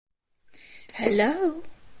Hello,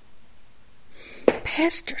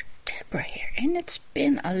 Pastor Deborah here, and it's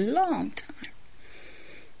been a long time.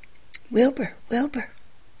 Wilbur,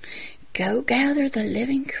 go gather the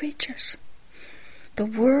living creatures. The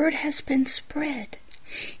word has been spread.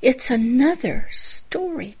 It's another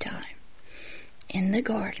story time in the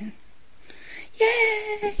garden.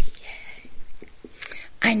 Yay!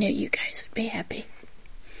 I knew you guys would be happy.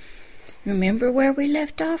 Remember where we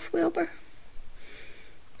left off, Wilbur?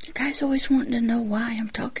 You guys always wanting to know why I'm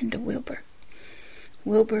talking to Wilbur.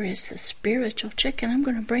 Wilbur is the spiritual chicken. I'm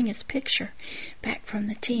going to bring his picture back from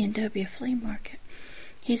the T&W flea market.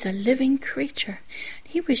 He's a living creature.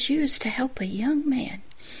 He was used to help a young man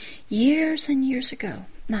years and years ago.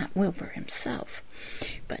 Not Wilbur himself,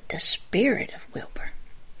 but the spirit of Wilbur.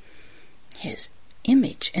 His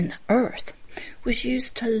image in the earth was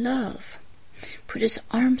used to love, put his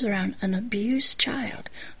arms around an abused child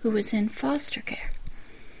who was in foster care.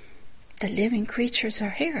 The living creatures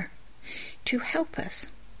are here to help us.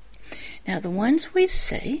 Now, the ones we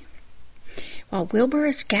see, while Wilbur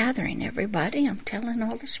is gathering everybody, I'm telling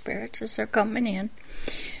all the spirits as they're coming in,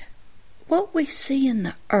 what we see in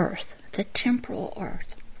the earth, the temporal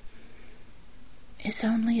earth, is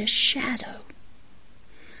only a shadow.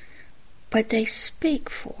 But they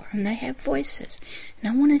speak for and they have voices.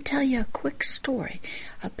 And I want to tell you a quick story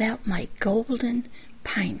about my golden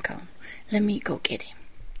pine cone. Let me go get him.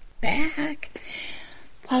 Back.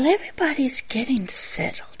 While everybody's getting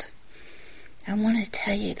settled, I want to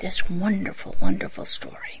tell you this wonderful, wonderful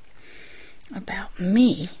story about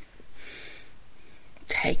me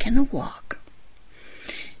taking a walk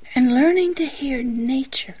and learning to hear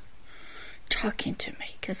nature talking to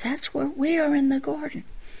me, because that's where we are in the garden.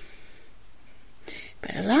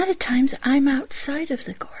 But a lot of times I'm outside of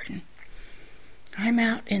the garden. I'm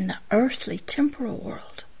out in the earthly, temporal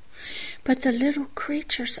world. But the little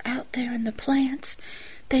creatures out there in the plants,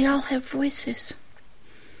 they all have voices.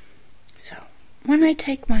 So, when I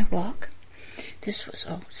take my walk, this was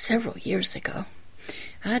several years ago,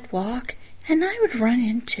 I'd walk and I would run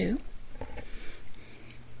into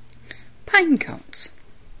pine cones.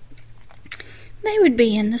 They would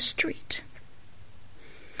be in the street.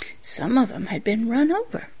 Some of them had been run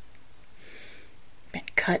over, been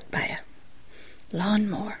cut by a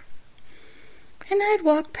lawnmower. And I'd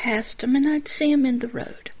walk past them and I'd see them in the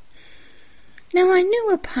road. Now, I knew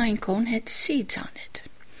a pine cone had seeds on it.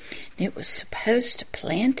 It was supposed to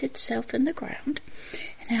plant itself in the ground,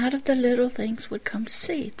 and out of the little things would come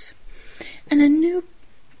seeds. And a new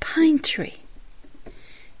pine tree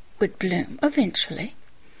would bloom eventually.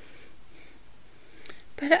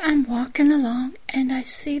 But I'm walking along and I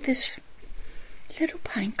see this little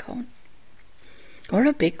pine cone, or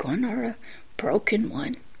a big one, or a broken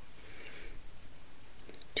one.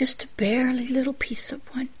 Just a barely little piece of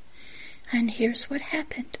one. And here's what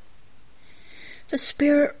happened. The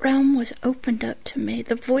spirit realm was opened up to me.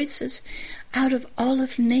 The voices out of all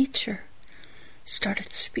of nature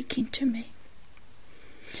started speaking to me.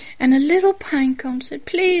 And a little pine cone said,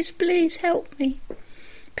 "Please, please help me.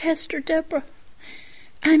 Pastor Deborah,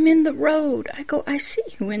 I'm in the road." I go, "I see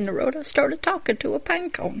you in the road." I started talking to a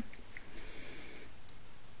pine cone.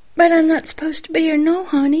 "But I'm not supposed to be here." "No,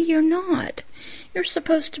 honey, you're not. You're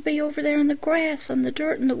supposed to be over there in the grass, on the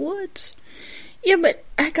dirt in the woods." "Yeah, but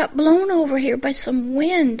I got blown over here by some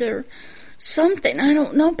wind or something. I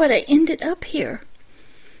don't know, but I ended up here.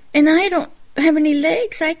 And I don't have any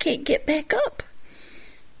legs. I can't get back up."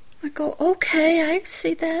 I go, "Okay, I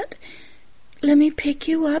see that. Let me pick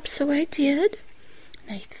you up." So I did.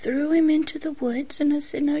 And I threw him into the woods, and I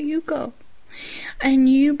said, "Now you go. And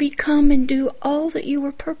you become and do all that you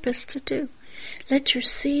were purposed to do. Let your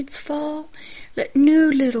seeds fall. Let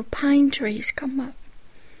new little pine trees come up."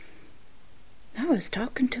 I was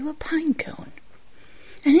talking to a pine cone,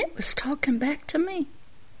 and it was talking back to me.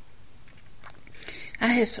 I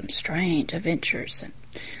had some strange adventures and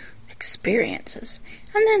experiences,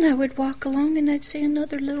 and then I would walk along and I'd see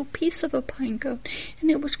another little piece of a pine cone,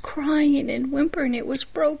 and it was crying and whimpering. It was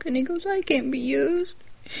broken. He goes, "I can't be used.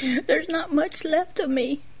 There's not much left of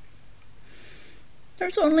me.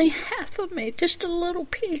 There's only half of me, just a little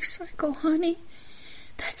piece." I go, "Honey,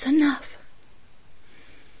 that's enough.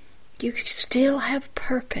 You still have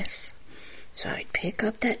purpose." So I'd pick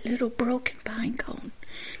up that little broken pine cone.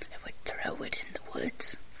 I would throw it in the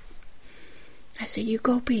woods. I said, "You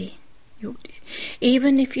go be.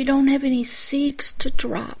 Even if you don't have any seeds to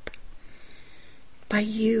drop, by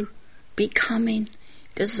you becoming,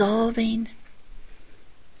 dissolving,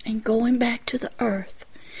 and going back to the earth,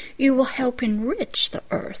 you will help enrich the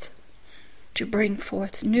earth to bring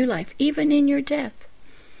forth new life, even in your death.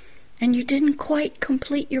 And you didn't quite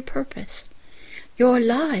complete your purpose. Your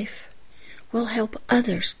life will help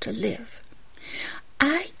others to live.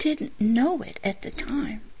 I didn't know it at the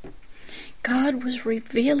time. God was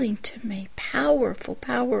revealing to me powerful,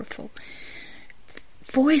 powerful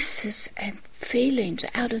voices and feelings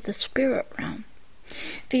out of the spirit realm.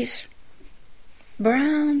 These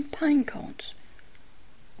brown pine cones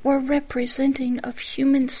were representing of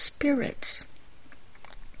human spirits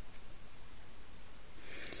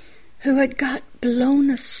who had got blown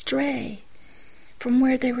astray from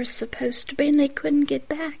where they were supposed to be, and they couldn't get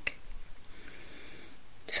back.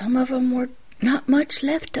 Some of them were not much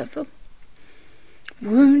left of them,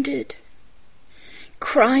 wounded,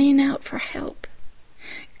 crying out for help.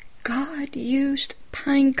 God used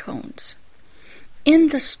pine cones in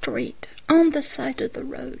the street, on the side of the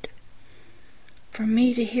road, for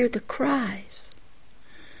me to hear the cries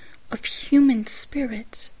of human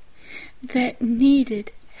spirits that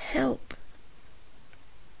needed help.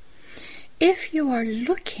 If you are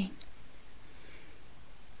looking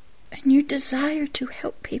and you desire to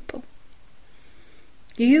help people,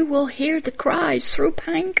 you will hear the cries through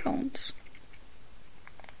pine cones.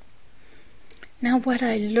 Now, what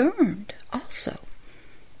I learned also,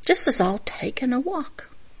 just as I'll taking a walk,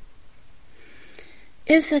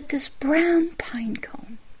 is that this brown pine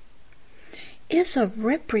cone is a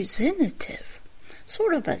representative,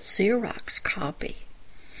 sort of a Xerox copy,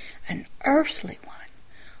 an earthly one,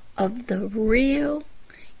 of the real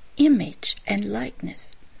image and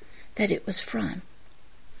likeness that it was from.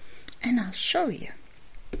 And I'll show you.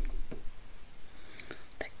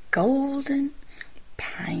 The golden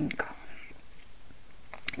pine cone.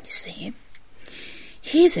 You see him?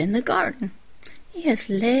 He's in the garden. He has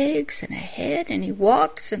legs and a head, and he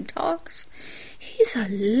walks and talks. He's a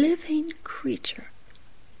living creature.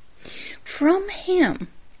 From him,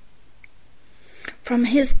 from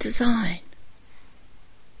his design,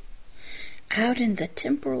 out in the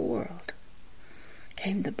temporal world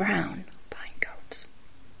came the brown pine cones.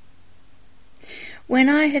 When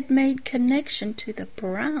I had made connection to the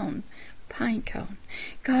brown pine cone,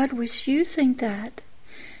 God was using that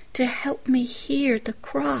to help me hear the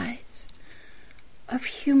cries of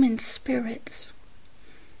human spirits,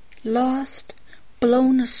 lost,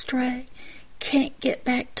 blown astray, can't get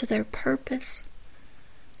back to their purpose,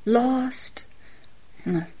 lost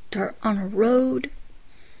on a road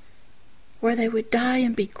where they would die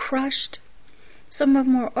and be crushed. Some of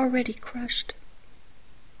them were already crushed.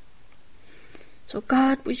 So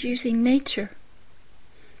God was using nature.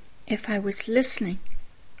 If I was listening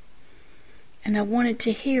and I wanted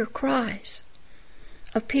to hear cries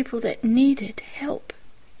of people that needed help,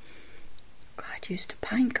 God used a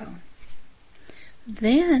pine cone.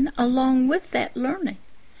 Then, along with that learning,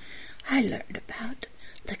 I learned about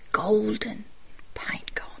the golden pine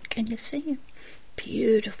cone. Can you see him?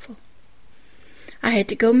 Beautiful. I had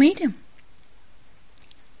to go meet him.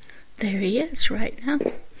 There he is right now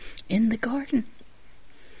in the garden.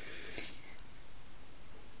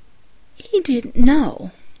 He didn't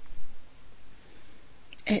know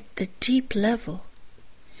at the deep level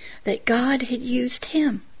that God had used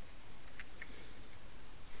him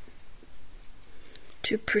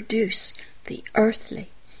to produce the earthly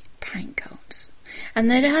pine cones.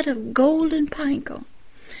 And that out of golden pine cone,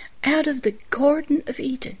 out of the Garden of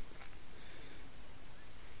Eden,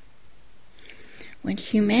 when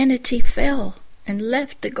humanity fell and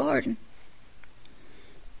left the garden,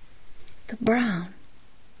 the brown,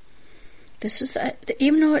 this is,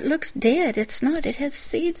 even though it looks dead, it's not. It has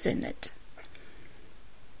seeds in it.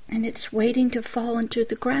 And it's waiting to fall into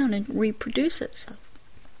the ground and reproduce itself.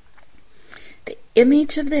 The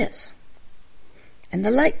image of this and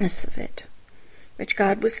the likeness of it, which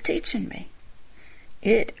God was teaching me,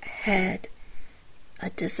 it had a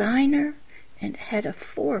designer and it had a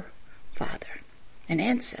forefather, an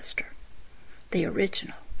ancestor, the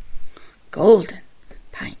original golden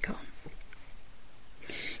pine cone.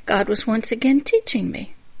 God was once again teaching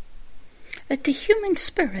me that the human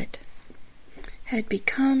spirit had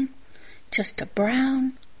become just a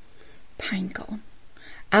brown pine cone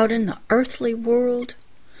out in the earthly world,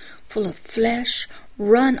 full of flesh,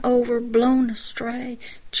 run over, blown astray,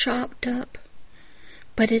 chopped up.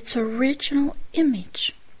 But its original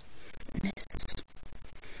image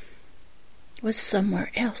was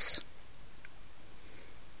somewhere else.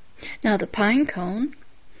 Now the pine cone,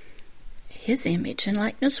 his image and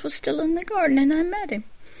likeness was still in the garden, and I met him.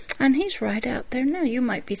 And he's right out there now. You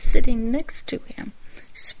might be sitting next to him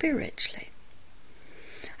spiritually.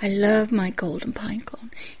 I love my golden pine cone.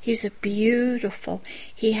 He's a beautiful,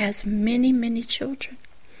 he has many, many children.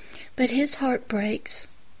 But his heart breaks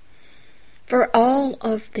for all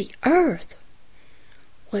of the earth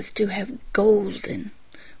was to have golden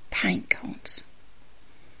pine cones,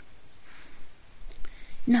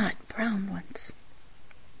 not brown ones,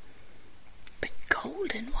 but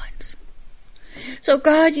golden ones. So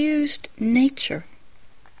God used nature,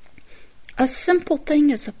 a simple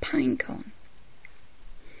thing as a pine cone,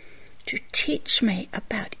 to teach me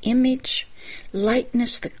about image,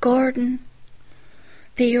 likeness, the garden,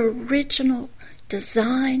 the original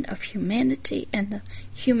design of humanity and the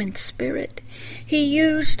human spirit. He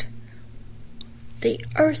used the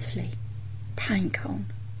earthly pine cone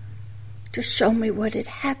to show me what had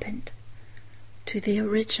happened to the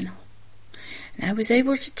original. And I was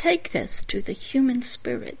able to take this to the human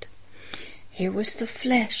spirit. Here was the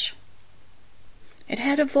flesh. It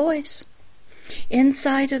had a voice.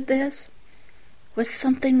 Inside of this was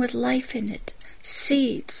something with life in it,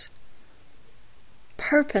 seeds,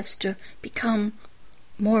 purpose to become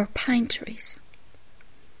more pine trees.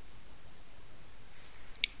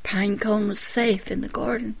 Pine cone was safe in the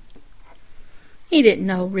garden. He didn't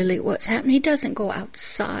know really what's happening. He doesn't go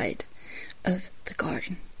outside of the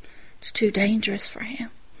garden. It's too dangerous for him.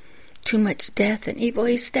 Too much death and evil.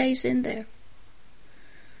 He stays in there.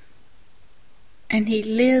 And he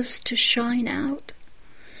lives to shine out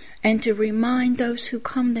and to remind those who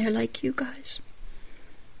come there like you guys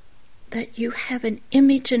that you have an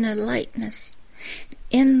image and a likeness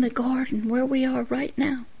in the garden where we are right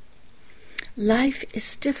now. Life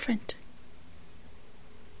is different.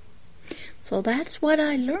 So that's what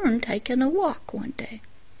I learned taking a walk one day.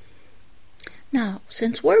 Now,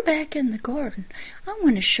 since we're back in the garden, I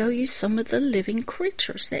want to show you some of the living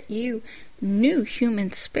creatures that you new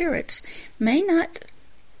human spirits may not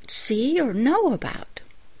see or know about.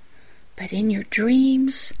 But in your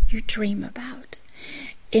dreams, you dream about.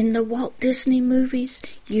 In the Walt Disney movies,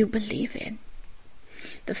 you believe in.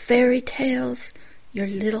 The fairy tales, your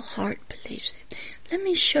little heart believes in. Let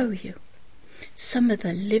me show you some of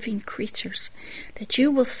the living creatures that you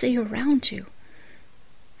will see around you.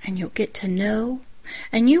 And you'll get to know,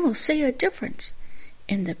 and you will see a difference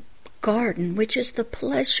in the garden, which is the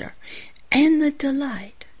pleasure and the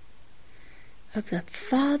delight of the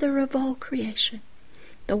Father of all creation,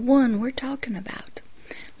 the one we're talking about.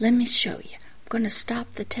 Let me show you. I'm going to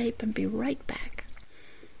stop the tape and be right back.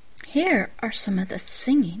 Here are some of the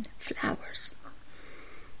singing flowers.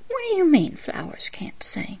 What do you mean flowers can't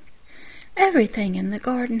sing? Everything in the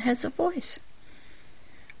garden has a voice.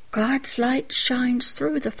 God's light shines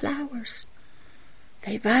through the flowers.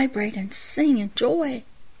 They vibrate and sing in joy.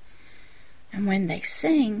 And when they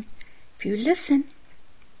sing, if you listen,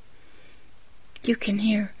 you can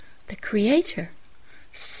hear the Creator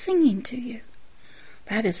singing to you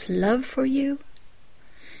about His love for you,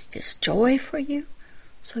 His joy for you.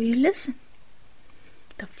 So you listen.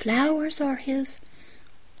 The flowers are His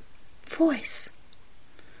voice.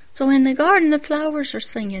 So in the garden, the flowers are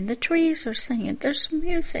singing, the trees are singing, there's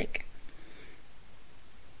music.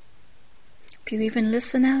 If you even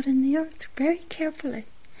listen out in the earth very carefully,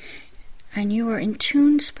 and you are in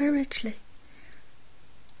tune spiritually,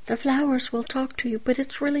 the flowers will talk to you, but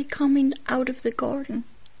it's really coming out of the garden,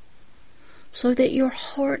 so that your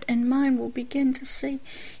heart and mind will begin to see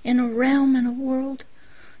in a realm and a world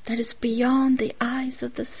that is beyond the eyes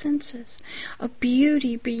of the senses, a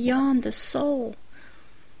beauty beyond the soul,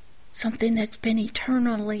 something that's been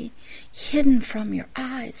eternally hidden from your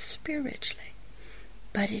eyes spiritually,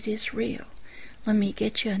 but it is real. Let me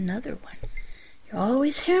get you another one. You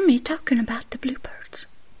always hear me talking about the bluebirds.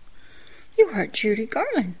 You heard Judy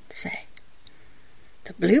Garland say,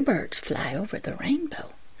 the bluebirds fly over the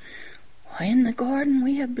rainbow. Well, in the garden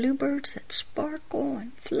we have bluebirds that sparkle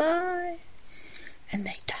and fly, and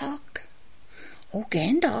they talk. Oh,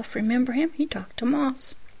 Gandalf, remember him? He talked to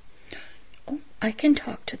moths. Oh, I can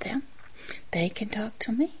talk to them. They can talk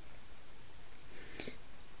to me.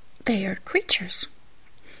 They are creatures.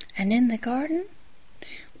 And in the garden,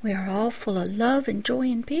 we are all full of love and joy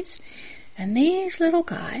and peace. And these little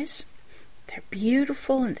guys, they're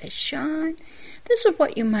beautiful and they shine. This is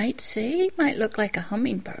what you might see. It might look like a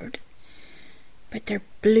hummingbird. But they're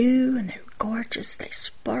blue and they're gorgeous. They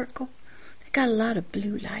sparkle. They got a lot of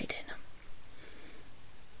blue light in them.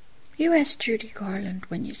 You ask Judy Garland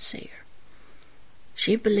when you see her.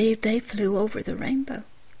 She believed they flew over the rainbow.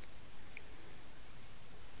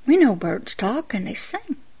 We know birds talk and they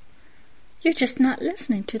sing. You're just not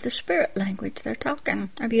listening to the spirit language they're talking.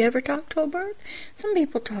 Have you ever talked to a bird? Some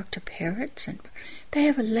people talk to parrots, and they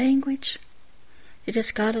have a language. You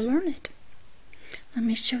just got to learn it. Let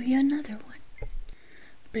me show you another one.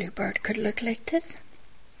 Bluebird could look like this.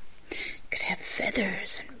 Could have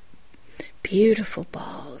feathers and beautiful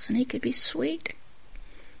balls, and he could be sweet.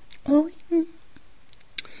 Oh,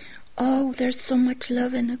 Oh, there's so much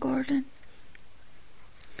love in the garden.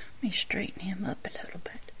 Let me straighten him up a little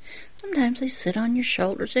bit. Sometimes they sit on your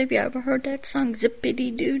shoulders. Have you ever heard that song,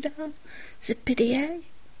 Zippity-doo-dah, Zippity-ay,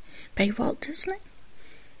 by Walt Disney?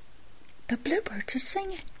 The bluebirds are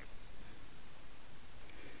singing.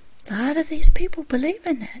 A lot of these people believe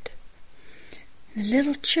in it. The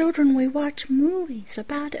little children, we watch movies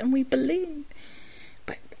about it and we believe.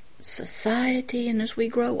 But society, and as we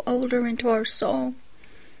grow older into our soul,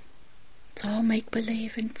 it's all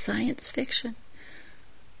make-believe and science fiction.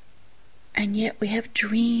 And yet we have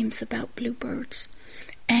dreams about bluebirds,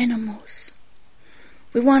 animals.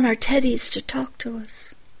 We want our teddies to talk to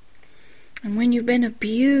us. And when you've been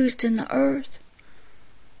abused in the earth,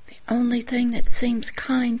 the only thing that seems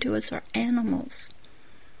kind to us are animals,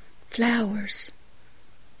 flowers,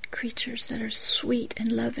 creatures that are sweet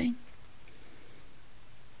and loving.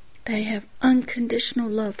 They have unconditional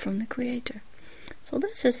love from the Creator. So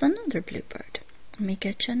this is another bluebird. Let me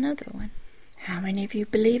get you another one. How many of you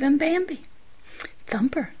believe in Bambi?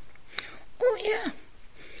 Thumper. Oh yeah.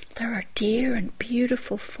 There are deer and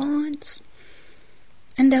beautiful fawns.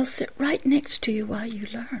 And they'll sit right next to you while you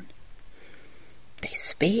learn. They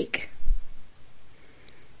speak.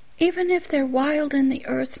 Even if they're wild in the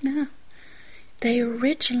earth now, they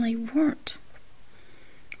originally weren't.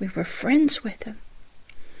 We were friends with them.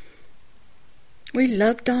 We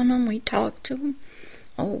loved on them. We talked to them.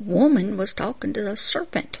 A woman was talking to a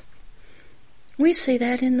serpent. We see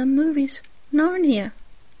that in the movies, Narnia.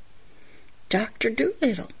 Dr.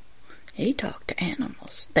 Dolittle, he talked to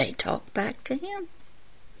animals. They talk back to him.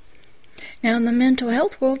 Now in the mental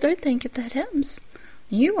health world, they think if that happens,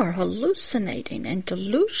 you are hallucinating and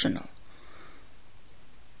delusional.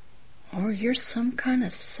 Or you're some kind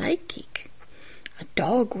of psychic, a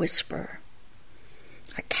dog whisperer,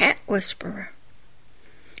 a cat whisperer.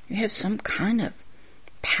 You have some kind of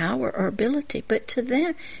power or ability. But to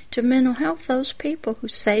them, to mental health, those people who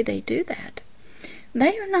say they do that,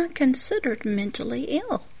 they are not considered mentally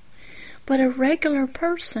ill. But a regular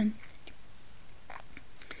person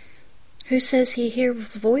who says he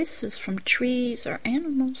hears voices from trees or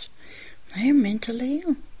animals, they're mentally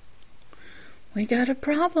ill. We got a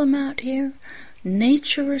problem out here.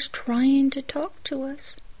 Nature is trying to talk to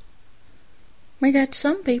us. We got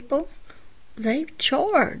some people, they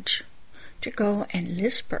charge to go and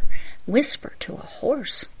whisper to a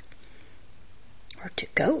horse, or to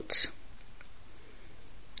goats,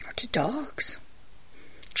 or to dogs,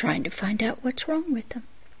 trying to find out what's wrong with them.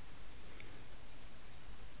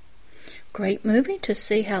 Great movie to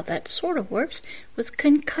see how that sort of works was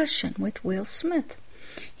Concussion with Will Smith.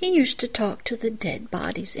 He used to talk to the dead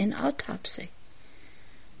bodies in autopsy,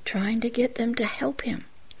 trying to get them to help him,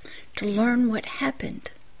 to learn what happened.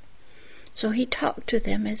 So he talked to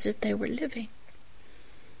them as if they were living.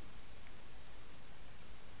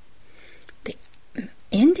 The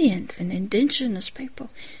Indians and indigenous people,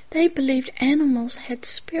 they believed animals had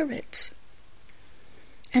spirits.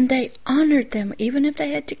 And they honored them, even if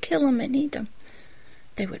they had to kill them and eat them.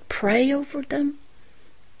 They would pray over them.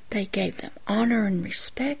 They gave them honor and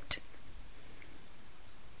respect.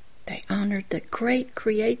 They honored the great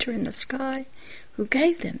Creator in the sky who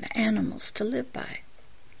gave them the animals to live by.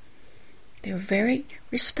 They were very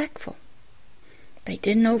respectful. They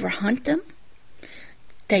didn't overhunt them.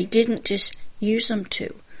 They didn't just use them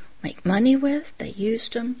to make money with. They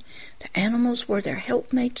used them. The animals were their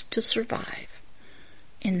helpmates to survive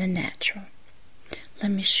in the natural. Let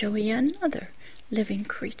me show you another living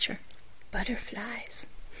creature. Butterflies.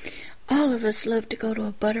 All of us love to go to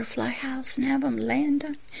a butterfly house and have them land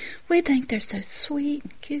on. We think they're so sweet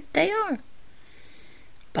and cute. They are.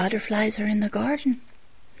 Butterflies are in the garden.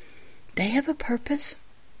 They have a purpose.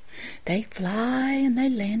 They fly and they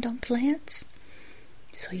land on plants.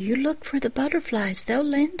 So you look for the butterflies, they'll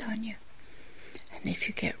land on you. And if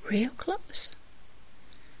you get real close,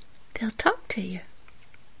 they'll talk to you.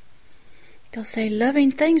 They'll say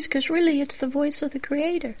loving things because really it's the voice of the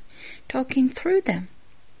Creator talking through them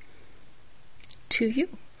to you.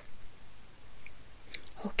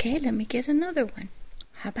 Okay, let me get another one.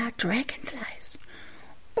 How about dragonflies?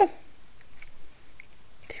 Oh,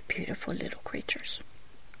 they're beautiful little creatures.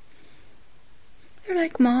 They're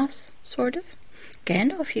like moths, sort of.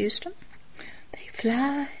 Gandalf used them. They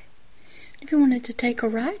fly. If you wanted to take a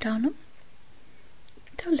ride on them,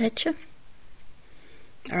 they'll let you.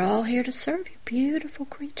 They're all here to serve you. Beautiful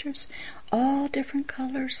creatures, all different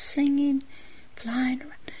colors, singing, flying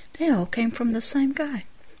around. They all came from the same guy,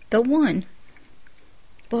 the one.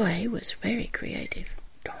 Boy, he was very creative.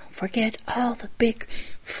 Don't forget all the big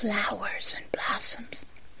flowers and blossoms.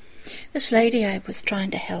 This lady I was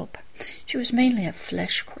trying to help, She was mainly a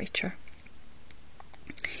flesh creature.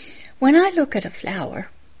 When I look at a flower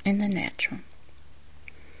in the natural,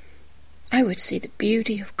 I would see the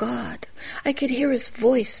beauty of God. I could hear His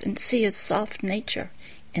voice and see His soft nature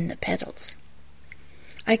in the petals.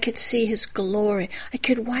 I could see His glory. I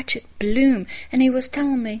could watch it bloom. And He was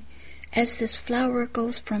telling me, as this flower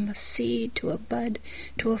goes from a seed to a bud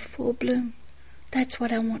to a full bloom, that's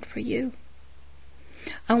what I want for you.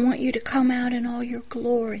 I want you to come out in all your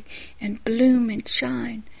glory and bloom and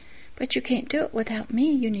shine. But you can't do it without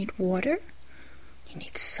me. You need water. You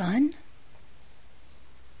need sun.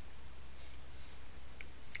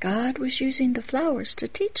 God was using the flowers to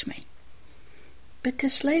teach me. But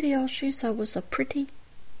this lady, all she saw was a pretty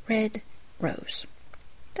red rose.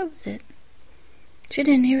 That was it. She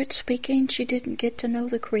didn't hear it speaking. She didn't get to know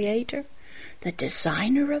the Creator, the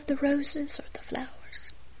designer of the roses or the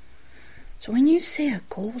flowers. So when you see a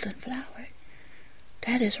golden flower,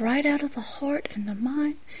 that is right out of the heart and the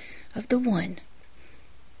mind of the one,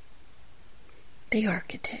 the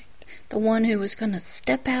architect, the one who was going to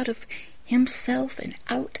step out of himself and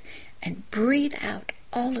out and breathe out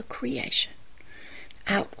all of creation.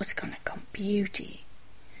 Out was going to come beauty,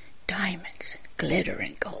 diamonds and glitter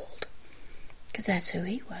and gold, because that's who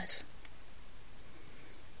He was.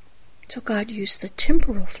 So God used the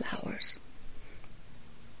temporal flowers.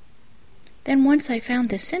 Then once I found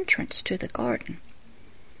this entrance to the garden,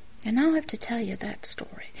 and I'll have to tell you that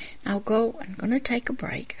story. Now I'm going to take a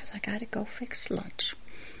break because I got to go fix lunch.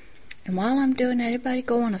 And while I'm doing that, everybody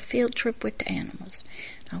go on a field trip with the animals.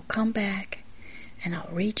 I'll come back and I'll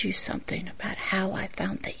read you something about how I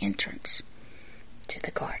found the entrance to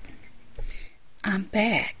the garden. I'm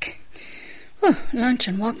back. Lunch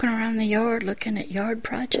and walking around the yard looking at yard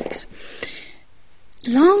projects.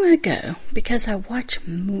 Long ago, because I watch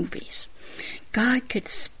movies, God could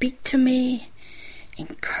speak to me,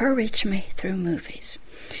 encourage me through movies.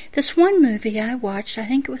 This one movie I watched, I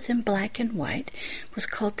think it was in black and white, was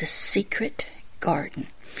called The Secret Garden.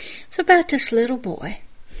 It's about this little boy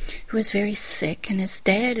who was very sick, and his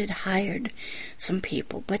dad had hired some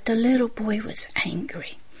people, but the little boy was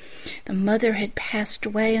angry. The mother had passed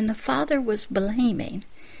away, and the father was blaming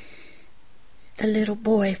the little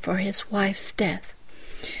boy for his wife's death.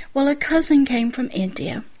 Well, a cousin came from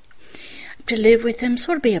India to live with him,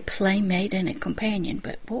 sort of be a playmate and a companion.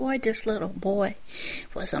 But boy, this little boy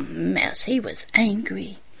was a mess. He was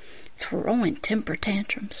angry, throwing temper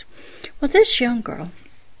tantrums. Well, this young girl,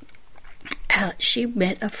 she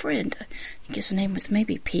met a friend. I think his name was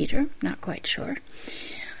maybe Peter, not quite sure.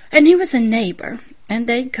 And he was a neighbor, and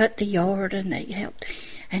they cut the yard and they helped.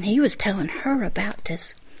 And he was telling her about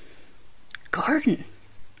this garden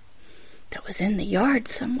that was in the yard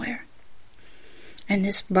somewhere. And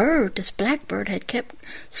this blackbird, had kept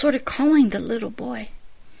sort of calling the little boy.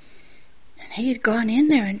 And he had gone in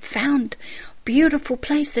there and found a beautiful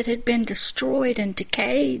place that had been destroyed and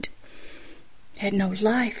decayed. It had no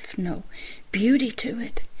life, no beauty to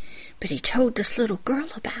it. But he told this little girl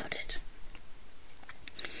about it.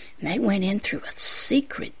 And they went in through a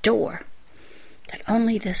secret door that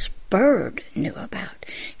only this bird knew about,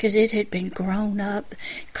 because it had been grown up,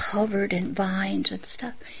 covered in vines and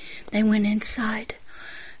stuff. They went inside,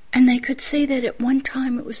 and they could see that at one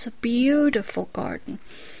time it was a beautiful garden.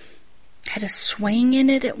 It had a swing in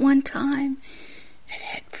it at one time. It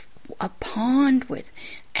had a pond with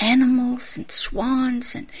animals and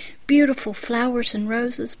swans and beautiful flowers and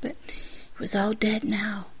roses, but it was all dead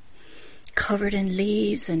now, covered in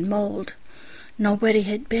leaves and mold. Nobody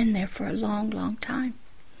had been there for a long, long time.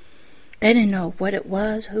 They didn't know what it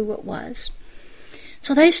was, who it was.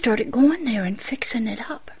 So they started going there and fixing it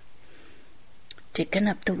up, digging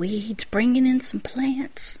up the weeds, bringing in some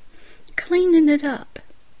plants, cleaning it up.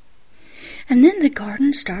 And then the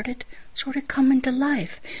garden started sort of coming to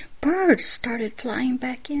life. Birds started flying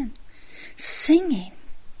back in, singing.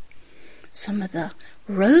 Some of the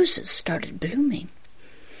roses started blooming.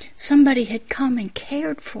 Somebody had come and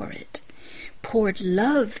cared for it, poured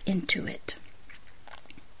love into it.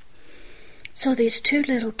 So these two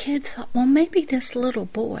little kids thought, well, maybe this little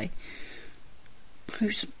boy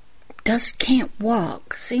who can't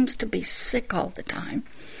walk, seems to be sick all the time,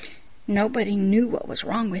 nobody knew what was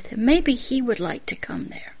wrong with him, maybe he would like to come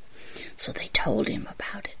there. So they told him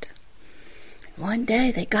about it. One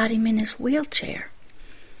day they got him in his wheelchair.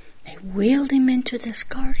 They wheeled him into this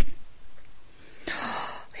garden.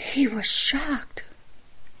 He was shocked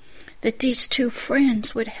that these two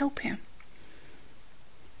friends would help him.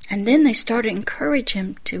 And then they started to encourage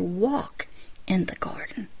him to walk in the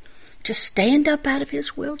garden, to stand up out of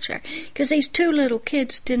his wheelchair, because these two little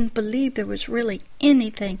kids didn't believe there was really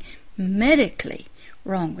anything medically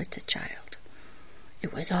wrong with the child.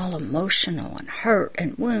 It was all emotional and hurt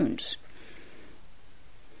and wounds.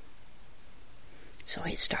 So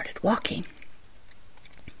he started walking.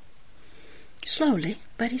 Slowly,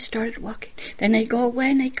 but he started walking. Then they'd go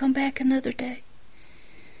away and they'd come back another day.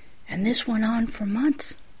 And this went on for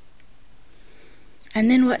months. And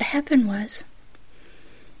then what happened was,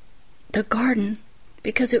 the garden,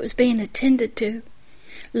 because it was being attended to,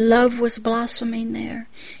 love was blossoming there.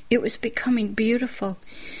 It was becoming beautiful.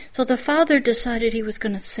 So the father decided he was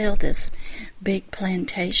going to sell this big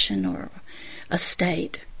plantation or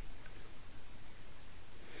estate.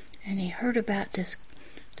 And he heard about this,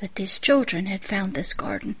 that these children had found this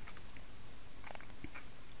garden.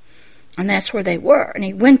 And that's where they were. And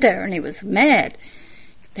he went there and he was mad.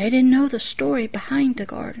 They didn't know the story behind the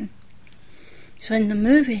garden. So in the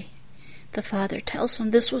movie, the father tells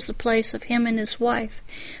them this was the place of him and his wife.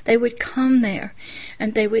 They would come there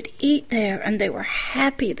and they would eat there and they were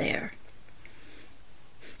happy there.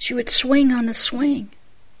 She would swing on a swing.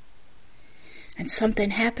 And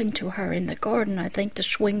something happened to her in the garden. I think the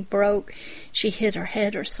swing broke. She hit her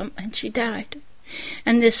head or something and she died.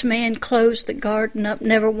 And this man closed the garden up,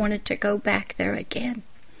 never wanted to go back there again.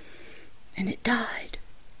 And it died.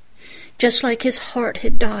 Just like his heart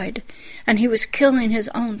had died. And he was killing his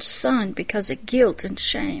own son because of guilt and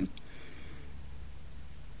shame.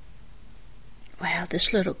 Well,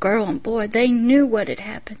 this little girl and boy, they knew what had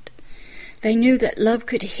happened. They knew that love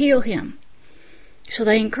could heal him. So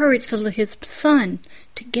they encouraged his son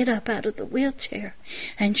to get up out of the wheelchair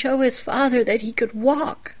and show his father that he could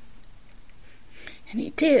walk. And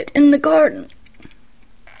he did, in the garden.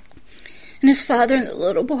 And his father and the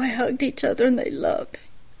little boy hugged each other and they loved.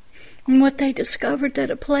 And what they discovered, that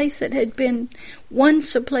a place that had been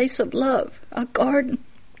once a place of love, a garden,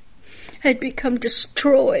 had become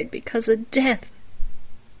destroyed because of death,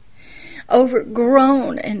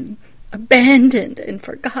 overgrown and abandoned and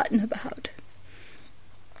forgotten about.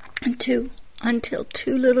 Until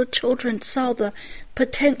two little children saw the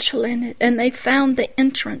potential in it, and they found the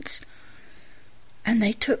entrance. And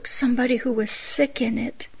they took somebody who was sick in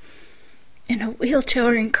it, in a wheelchair,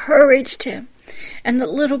 and encouraged him. And the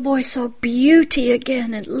little boy saw beauty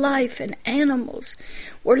again in life, and animals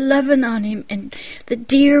were loving on him, and the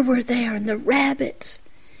deer were there, and the rabbits.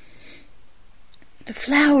 The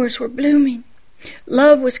flowers were blooming.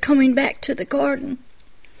 Love was coming back to the garden.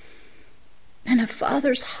 And a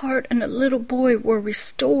father's heart and a little boy were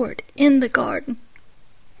restored in the garden.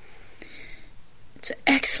 It's an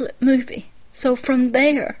excellent movie. So from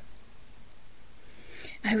there,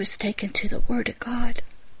 I was taken to the Word of God.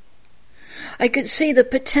 I could see the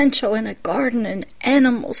potential in a garden and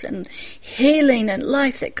animals and healing and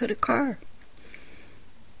life that could occur.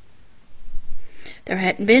 There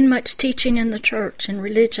hadn't been much teaching in the church and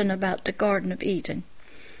religion about the Garden of Eden.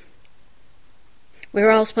 We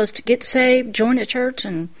were all supposed to get saved, join a church,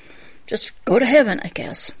 and just go to heaven, I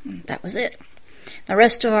guess. And that was it. The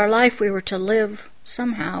rest of our life we were to live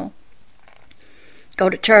somehow. Go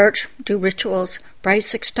to church, do rituals, pray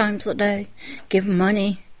 6 times a day, give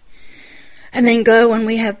money, and then go when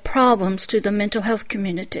we have problems to the mental health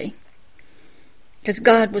community. Because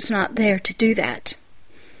God was not there to do that.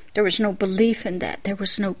 There was no belief in that. There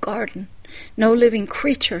was no garden, no living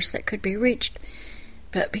creatures that could be reached.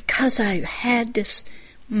 But because I had this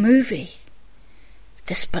movie,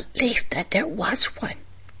 this belief that there was one,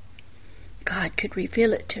 God could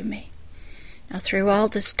reveal it to me. Now through all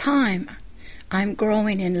this time, I'm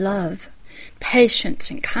growing in love, patience,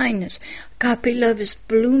 and kindness. Agape love is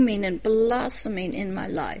blooming and blossoming in my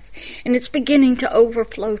life. And it's beginning to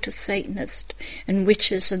overflow to Satanists and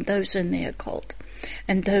witches and those in the occult.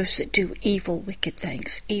 And those that do evil, wicked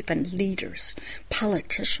things, even leaders,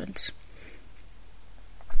 politicians.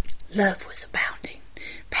 Love was abounding.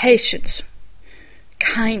 Patience,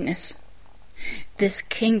 kindness. This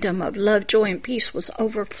kingdom of love, joy, and peace was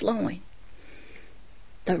overflowing.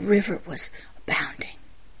 The river was abounding.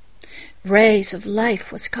 Rays of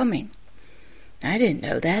life was coming. I didn't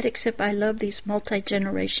know that, except I love these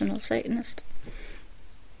multi-generational Satanists.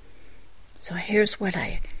 So here's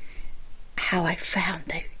how I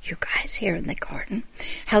found you guys here in the garden.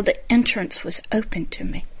 How the entrance was open to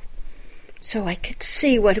me. So I could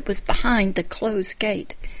see what was behind the closed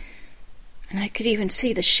gate. And I could even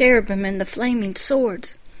see the cherubim and the flaming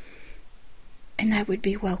swords. And I would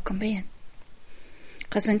be welcome in.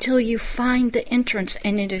 Because until you find the entrance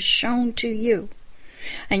and it is shown to you,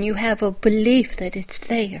 and you have a belief that it's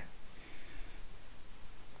there.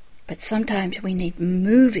 But sometimes we need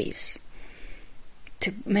movies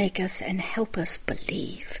to make us and help us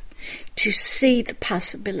believe. to see the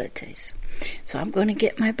possibilities. So I'm going to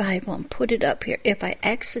get my Bible and put it up here. If I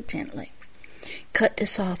accidentally cut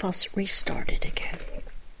this off, I'll restart it again.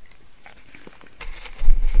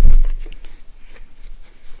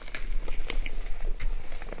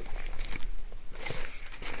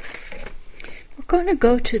 We're going to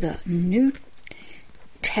go to the New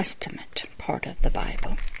Testament part of the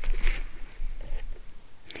Bible,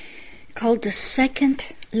 called the second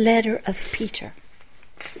letter of Peter.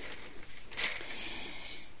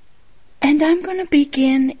 And I'm going to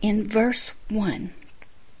begin in verse 1.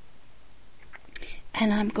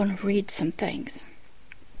 And I'm going to read some things.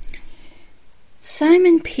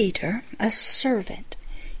 Simon Peter, a servant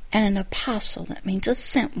and an apostle, that means a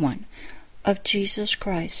sent one, of Jesus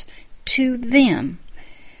Christ, to them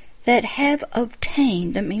that have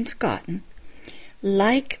obtained, that means gotten,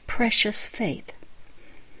 like precious faith,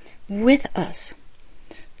 with us,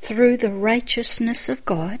 through the righteousness of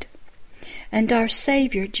God and our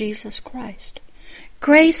Savior Jesus Christ.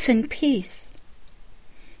 Grace and peace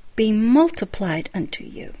be multiplied unto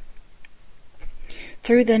you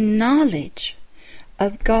through the knowledge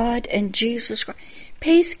of God and Jesus Christ.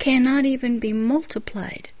 Peace cannot even be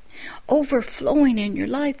multiplied, overflowing in your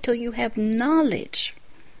life, till you have knowledge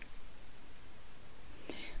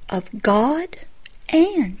of God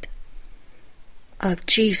and of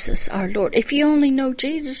Jesus our Lord. If you only know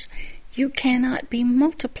Jesus, you cannot be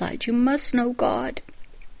multiplied. You must know God.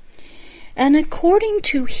 And according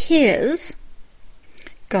to His,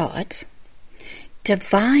 God's,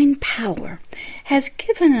 divine power has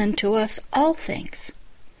given unto us all things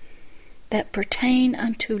that pertain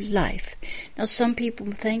unto life. Now some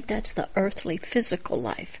people think that's the earthly, physical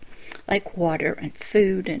life, like water and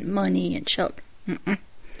food and money and shelter.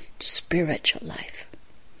 Spiritual life.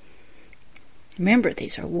 Remember,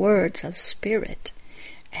 these are words of spirit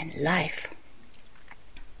and life.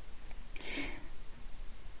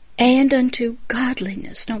 And unto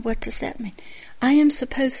godliness. Now what does that mean? I am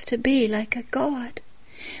supposed to be like a God,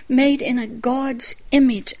 made in a God's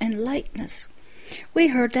image and likeness. We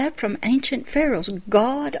heard that from ancient pharaohs,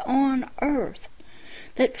 God on earth,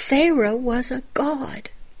 that Pharaoh was a god.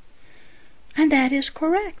 And that is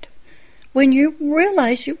correct. When you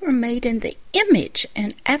realize you were made in the image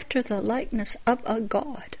and after the likeness of a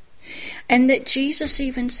God, and that Jesus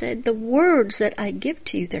even said, the words that I give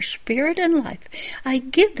to you, their spirit and life, I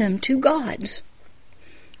give them to gods,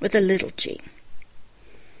 with a little g.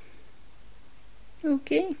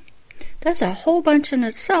 Okay? That's a whole bunch in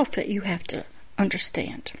itself that you have to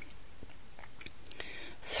understand.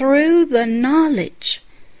 Through the knowledge,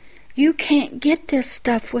 you can't get this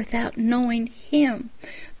stuff without knowing Him,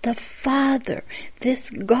 the Father, this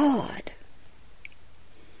God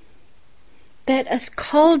that has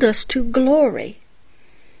called us to glory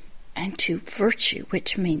and to virtue,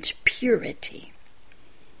 which means purity.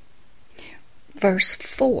 Verse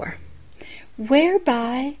 4,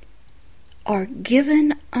 whereby are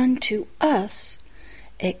given unto us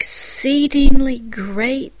exceedingly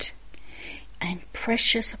great and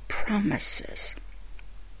precious promises,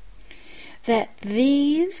 that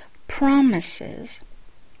these promises,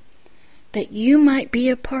 that you might be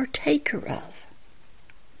a partaker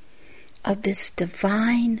of this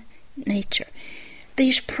divine nature.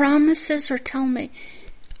 These promises are telling me,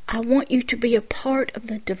 I want you to be a part of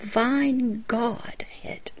the divine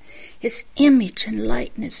Godhead, His image and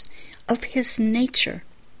likeness of His nature.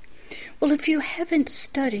 Well, if you haven't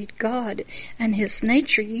studied God and His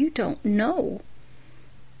nature, you don't know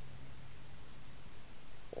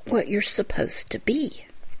what you're supposed to be.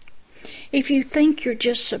 If you think you're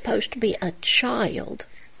just supposed to be a child,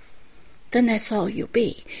 then that's all you'll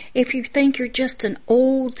be. If you think you're just an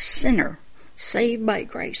old sinner saved by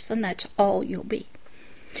grace, then that's all you'll be.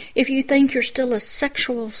 If you think you're still a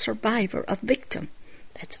sexual survivor, a victim,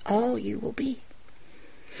 that's all you will be.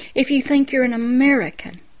 If you think you're an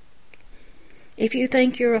American, if you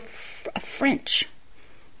think you're a French,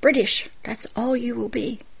 British, that's all you will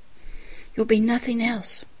be. You'll be nothing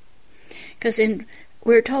else. Because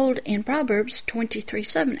we're told in Proverbs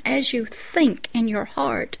 23:7, as you think in your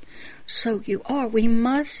heart, so you are. We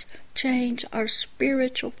must change our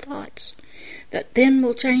spiritual thoughts. That then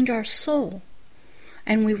will change our soul.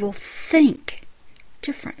 And we will think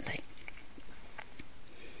differently.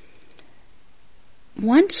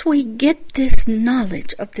 Once we get this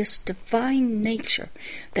knowledge of this divine nature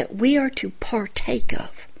that we are to partake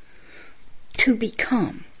of, to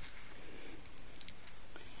become,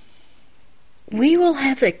 we will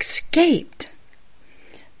have escaped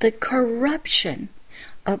the corruption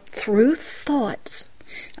of through thoughts,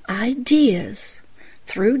 ideas,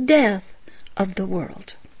 through death of the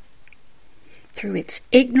world. through its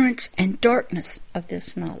ignorance and darkness of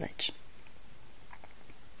this knowledge,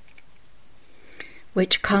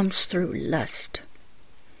 which comes through lust.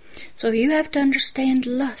 So you have to understand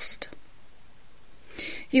lust.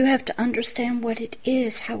 You have to understand what it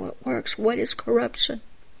is, how it works, what is corruption.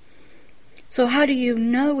 So how do you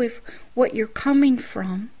know if what you're coming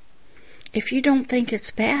from, if you don't think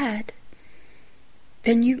it's bad,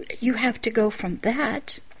 then you have to go from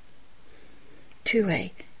that to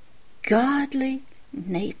a godly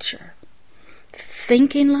nature,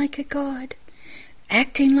 thinking like a God,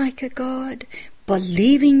 acting like a God,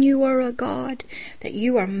 believing you are a God, that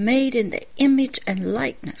you are made in the image and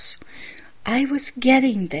likeness. I was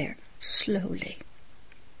getting there slowly.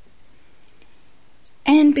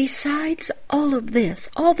 And besides all of this,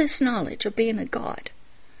 all this knowledge of being a God,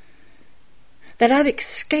 that I've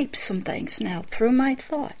escaped some things now through my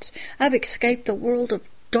thoughts. I've escaped the world of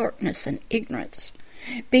darkness and ignorance,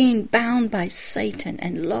 being bound by Satan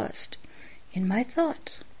and lust in my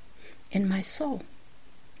thoughts, in my soul.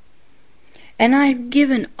 And I've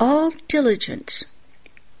given all diligence.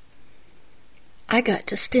 I got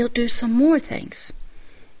to still do some more things.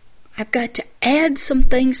 I've got to add some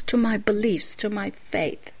things to my beliefs, to my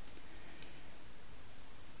faith.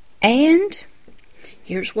 And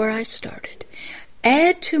here's where I started.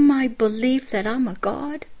 Add to my belief that I'm a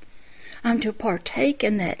God. I'm to partake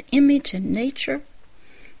in that image and nature,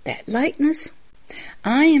 that likeness.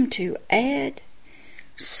 I am to add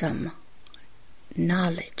some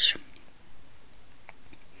knowledge.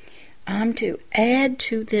 I'm to add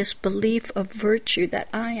to this belief of virtue that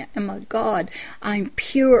I am a God. I'm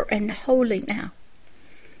pure and holy now.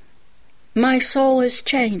 My soul is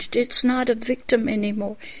changed. It's not a victim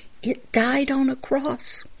anymore. It died on a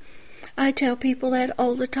cross. I tell people that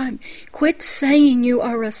all the time. Quit saying you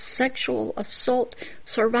are a sexual assault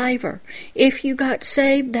survivor. If you got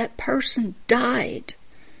saved, that person died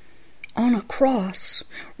on a cross,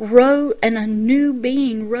 and a new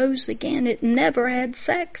being rose again. It never had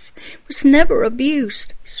sex. It was never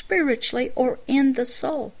abused, spiritually or in the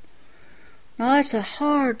soul. Now, that's a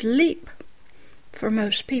hard leap for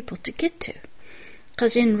most people to get to.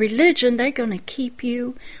 Because in religion, they're going to keep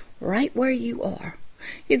you right where you are.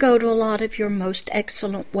 You go to a lot of your most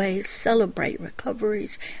excellent ways, celebrate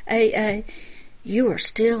recoveries, AA. You are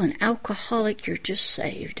still an alcoholic, you're just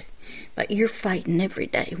saved. But you're fighting every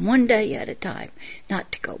day, one day at a time,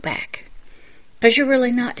 not to go back. Because you're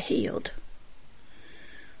really not healed.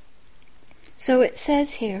 So it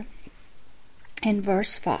says here in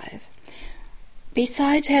verse 5,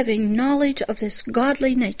 besides having knowledge of this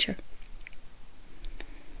godly nature,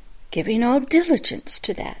 giving all diligence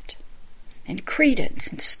to that, and credence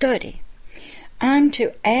and study, I'm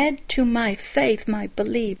to add to my faith, my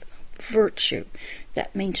belief, virtue.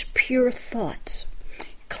 That means pure thoughts,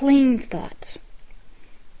 clean thoughts.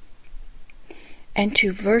 And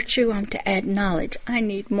to virtue, I'm to add knowledge. I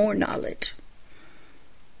need more knowledge.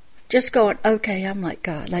 Just going, okay, I'm like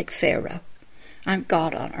God, like Pharaoh. I'm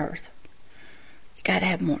God on earth. You got to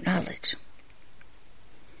have more knowledge.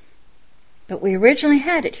 But we originally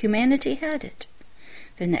had it. Humanity had it.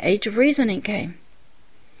 Then the age of reasoning came.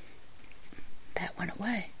 That went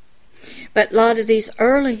away. But a lot of these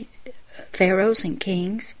early pharaohs and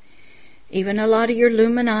kings, even a lot of your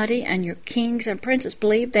Illuminati and your kings and princes,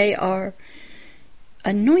 believe they are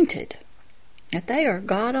anointed, that they are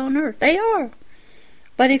God on earth. They are.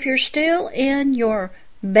 But if you're still in your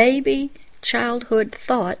baby childhood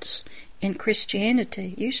thoughts in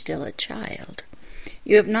Christianity, you're still a child.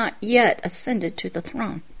 You have not yet ascended to the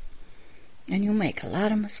throne. And you'll make a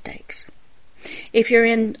lot of mistakes. If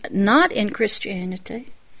you're not in Christianity,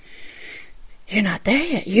 you're not there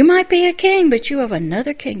yet. You might be a king, but you have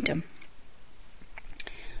another kingdom.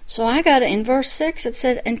 So I got it in verse 6. It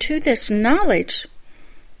said, and to this knowledge,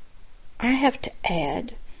 I have to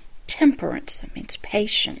add temperance. That means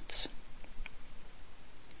patience.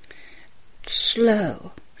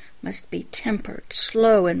 Slow. Must be tempered.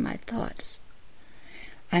 Slow in my thoughts.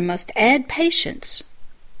 I must add patience.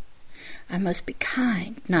 I must be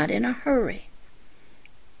kind, not in a hurry.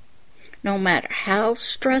 No matter how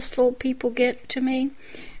stressful people get to me,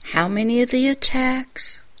 how many of the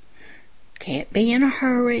attacks, can't be in a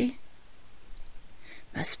hurry.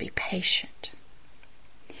 Must be patient.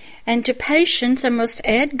 And to patience I must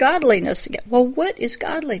add godliness again. Well, what is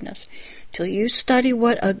godliness? Till you study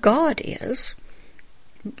what a God is,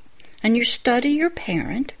 and you study your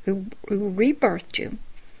parent who rebirthed you,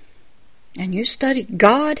 and you study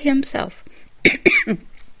God himself,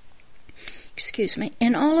 excuse me,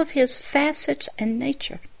 in all of his facets and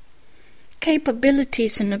nature,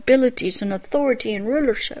 capabilities and abilities and authority and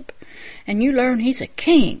rulership, and you learn he's a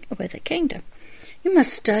king with a kingdom. You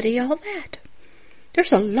must study all that.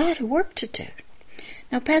 There's a lot of work to do.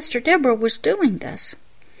 Now, Pastor Deborah was doing this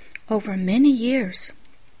over many years.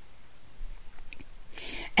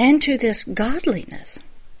 And to this godliness,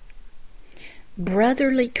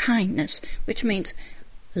 brotherly kindness, which means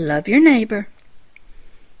love your neighbor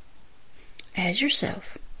as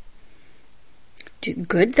yourself. Do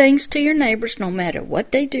good things to your neighbors no matter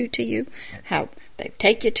what they do to you, how they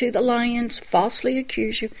take you to the lions, falsely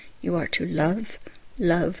accuse you. You are to love,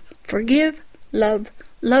 love, forgive, love,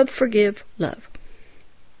 love, forgive, love.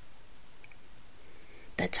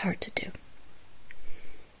 That's hard to do.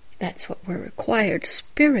 That's what we're required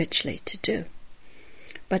spiritually to do.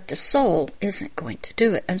 But the soul isn't going to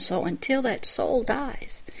do it. And so until that soul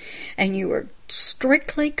dies, and you are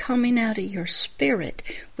strictly coming out of your spirit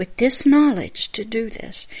with this knowledge to do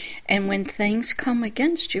this, and when things come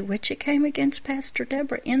against you, which it came against Pastor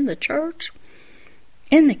Deborah in the church,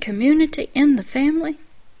 in the community, in the family,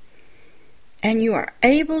 and you are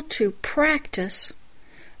able to practice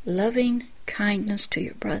loving kindness to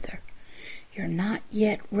your brother, you're not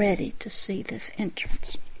yet ready to see this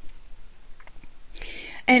entrance.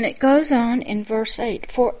 And it goes on in verse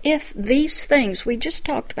 8, for if these things, we just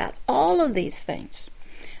talked about all of these things,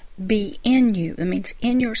 be in you, it means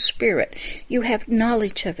in your spirit, you have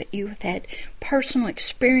knowledge of it, you have had personal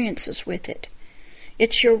experiences with it.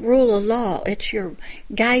 It's your rule of law, it's your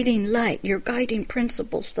guiding light, your guiding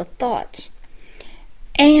principles, the thoughts.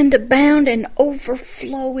 And abound and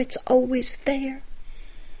overflow, it's always there.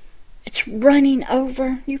 It's running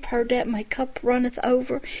over. You've heard that, my cup runneth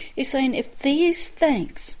over. He's saying if these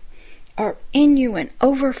things are in you and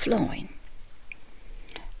overflowing,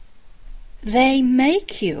 they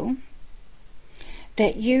make you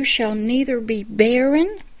that you shall neither be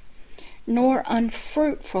barren nor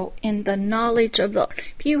unfruitful in the knowledge of the Lord.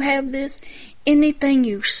 If you have this, anything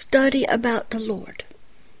you study about the Lord,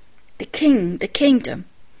 the King, the kingdom,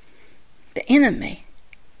 the enemy,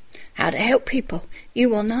 how to help people, you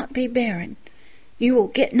will not be barren. You will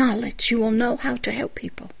get knowledge. You will know how to help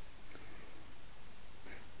people.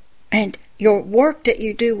 And your work that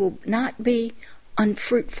you do will not be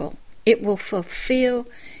unfruitful. It will fulfill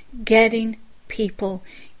getting people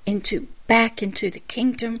back into the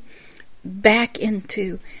kingdom, back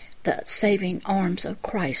into the saving arms of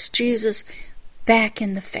Christ Jesus, back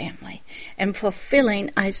in the family, and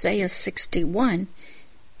fulfilling Isaiah 61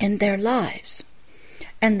 in their lives.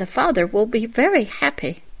 And the Father will be very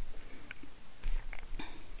happy.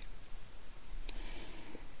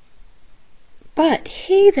 But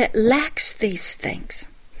he that lacks these things,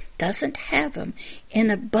 doesn't have them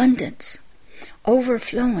in abundance,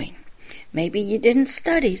 overflowing. Maybe you didn't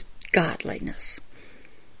study godliness.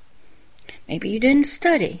 Maybe you didn't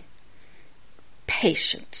study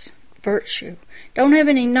patience, virtue. Don't have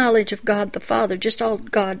any knowledge of God the Father, just all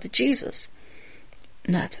God the Jesus.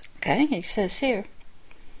 Nothing. Okay, he says here,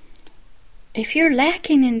 if you're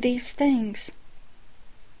lacking in these things,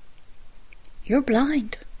 you're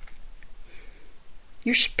blind.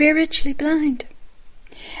 You're spiritually blind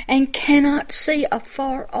and cannot see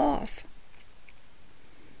afar off.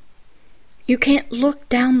 You can't look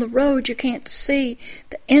down the road. You can't see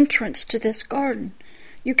the entrance to this garden.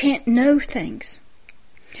 You can't know things.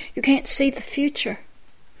 You can't see the future.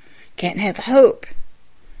 Can't have hope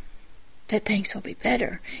that things will be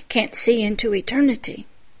better. Can't see into eternity.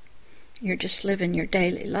 You're just living your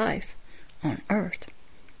daily life on earth.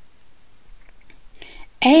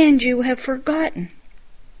 And you have forgotten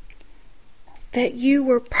that you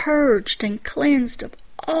were purged and cleansed of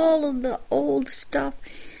all of the old stuff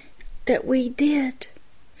that we did.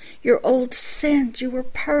 Your old sins, you were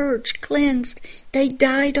purged, cleansed. They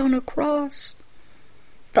died on a cross.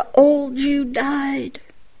 The old you died.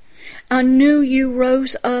 A new you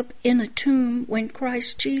rose up in a tomb when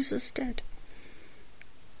Christ Jesus did.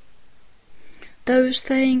 Those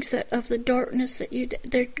things that of the darkness that you did,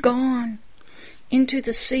 they're gone into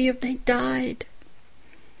the sea of they died.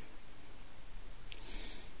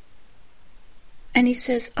 And he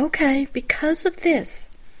says, okay, because of this,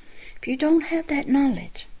 if you don't have that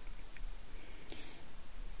knowledge,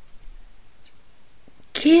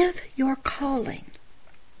 give your calling,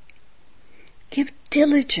 give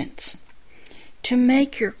diligence to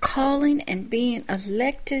make your calling and being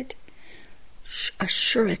elected a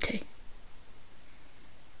surety.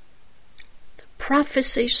 The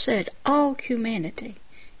prophecy said all humanity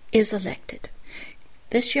is elected.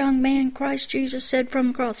 This young man, Christ Jesus, said from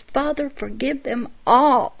the cross, Father, forgive them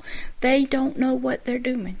all. They don't know what they're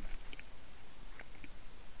doing.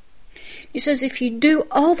 He says, if you do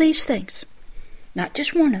all these things, not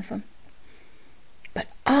just one of them, but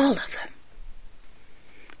all of them,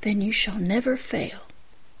 then you shall never fail.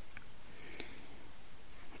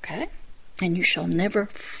 Okay? And you shall never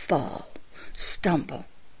fall, stumble.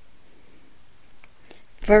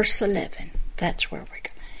 Verse 11, that's where we're going.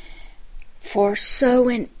 For so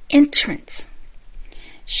an entrance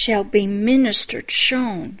shall be ministered,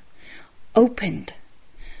 shown, opened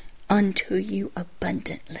unto you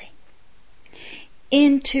abundantly,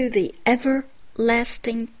 into the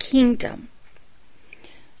everlasting kingdom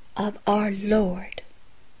of our Lord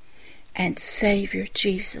and Savior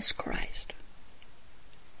Jesus Christ.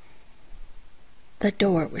 The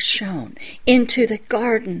door was shown into the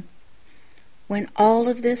garden when all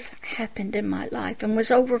of this happened in my life and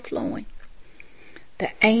was overflowing.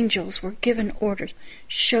 The angels were given orders.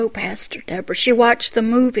 Show Pastor Deborah. She watched the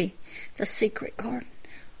movie, The Secret Garden.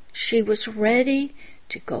 She was ready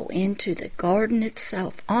to go into the garden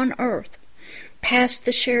itself on earth, past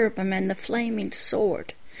the cherubim and the flaming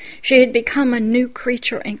sword. She had become a new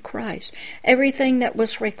creature in Christ. Everything that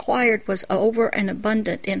was required was over and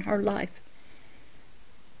abundant in her life.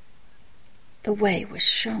 The way was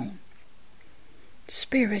shown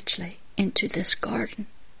spiritually into this garden.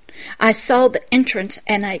 I saw the entrance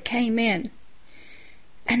and I came in.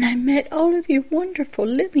 And I met all of you wonderful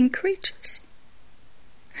living creatures.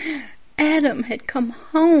 Adam had come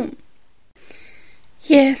home.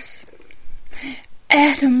 Yes,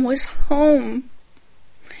 Adam was home.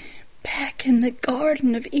 Back in the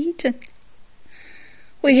Garden of Eden.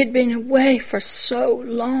 We had been away for so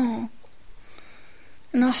long.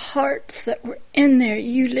 And the hearts that were in there,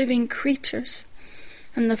 you living creatures,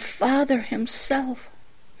 and the Father himself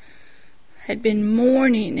had been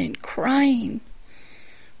mourning and crying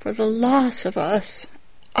for the loss of us,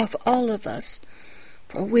 of all of us,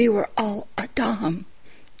 for we were all Adam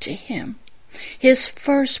to him, his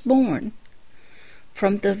firstborn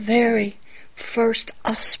from the very first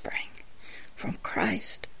offspring from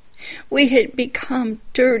Christ. We had become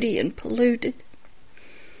dirty and polluted,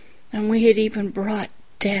 and we had even brought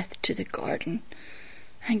death to the garden.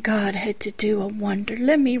 And God had to do a wonder.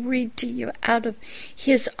 Let me read to you out of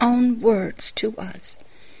his own words to us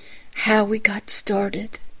how we got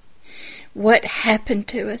started, what happened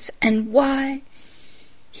to us, and why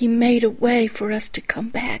he made a way for us to come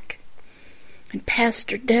back. And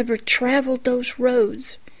Pastor Deborah traveled those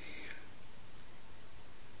roads,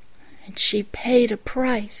 and she paid a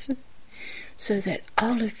price so that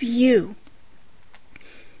all of you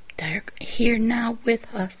that are here now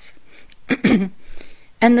with us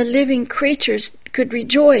and the living creatures could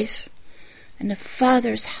rejoice, and the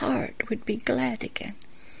Father's heart would be glad again.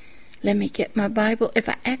 Let me get my Bible. If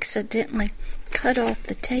I accidentally cut off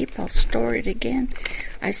the tape, I'll store it again.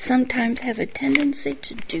 I sometimes have a tendency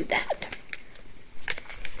to do that.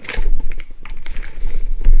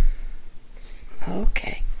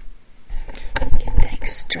 Okay. Get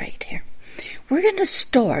things straight here. We're going to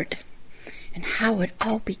start in how it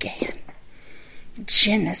all began.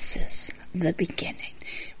 Genesis, the beginning.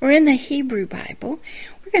 We're in the Hebrew Bible.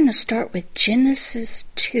 We're going to start with Genesis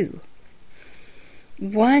 2,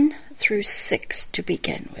 1 through 6 to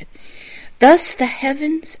begin with. Thus the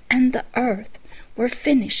heavens and the earth were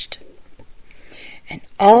finished, and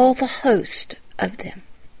all the host of them.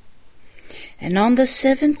 And on the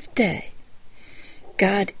seventh day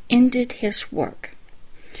God ended his work,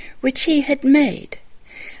 which he had made,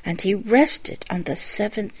 and he rested on the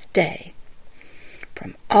seventh day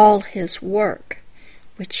from all his work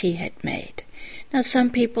which he had made. Now some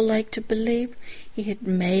people like to believe he had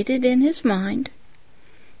made it in his mind,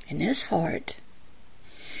 in his heart.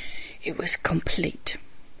 It was complete.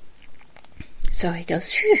 So he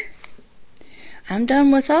goes, phew, I'm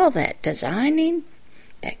done with all that designing,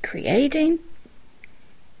 that creating,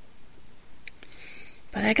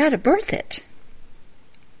 but I got to birth it.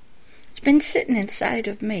 It's been sitting inside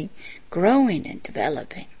of me, growing and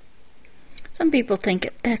developing. Some people think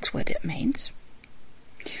that's what it means.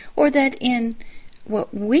 Or that in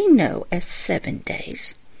what we know as 7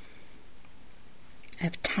 days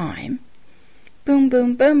of time, boom,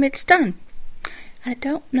 boom, boom, it's done. I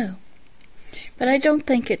don't know. But I don't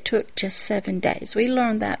think it took just 7 days. We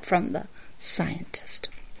learned that from the scientist.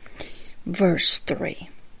 Verse 3.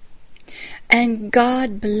 And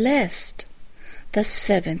God blessed the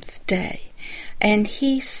seventh day, and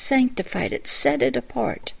he sanctified it, set it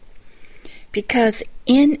apart, because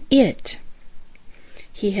in it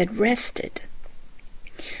he had rested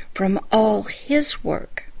from all his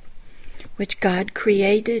work which God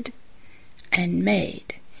created and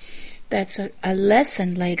made. That's a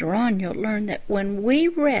lesson later on. You'll learn that when we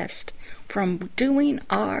rest from doing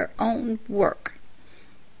our own work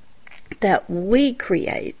that we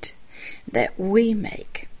create, that we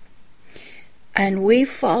make, and we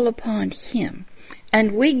fall upon Him,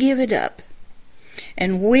 and we give it up,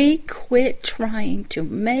 and we quit trying to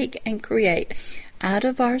make and create out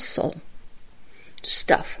of our soul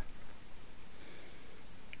stuff,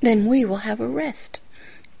 then we will have a rest,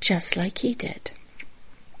 just like He did.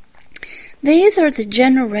 These are the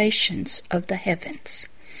generations of the heavens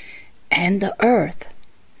and the earth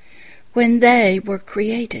when they were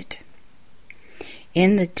created.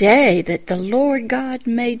 In the day that the Lord God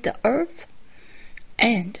made the earth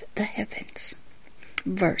and the heavens.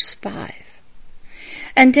 Verse 5.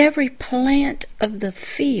 And every plant of the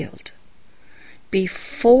field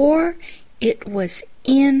before it was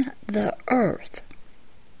in the earth,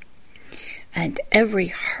 and every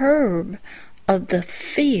herb of the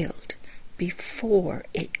field before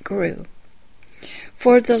it grew.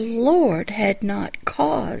 For the Lord had not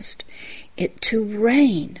caused it to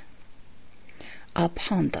rain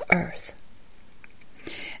upon the earth.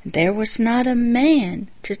 There was not a man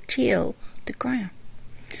to till the ground.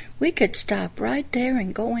 We could stop right there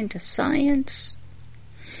and go into science,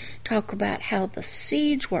 talk about how the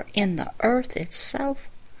seeds were in the earth itself,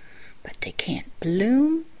 but they can't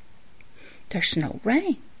bloom. There's no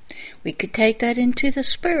rain. We could take that into the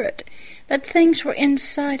spirit, that things were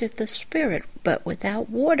inside of the spirit, but without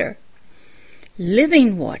water,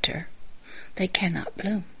 living water, they cannot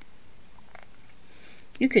bloom.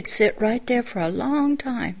 You could sit right there for a long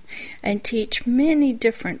time and teach many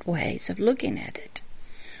different ways of looking at it,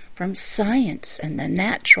 from science and the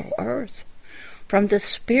natural earth, from the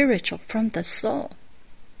spiritual, from the soul.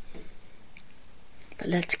 But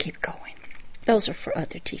let's keep going. Those are for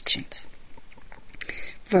other teachings.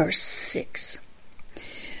 Verse 6.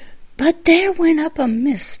 But there went up a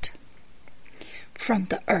mist from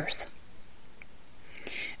the earth,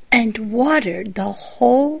 and watered the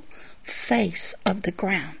whole face of the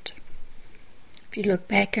ground. If you look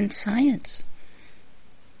back in science,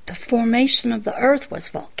 the formation of the earth was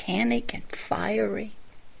volcanic and fiery.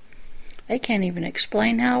 They can't even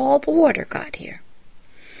explain how all the water got here.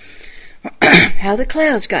 How the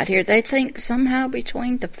clouds got here. They think somehow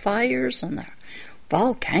between the fires and the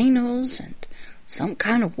volcanoes and some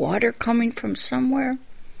kind of water coming from somewhere,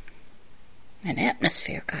 an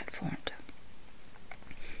atmosphere got formed.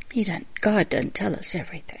 God doesn't tell us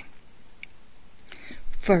everything.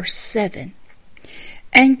 Verse 7.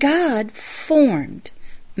 And God formed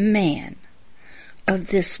man of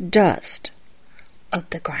this dust of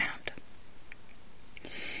the ground,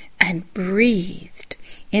 and breathed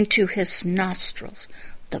into his nostrils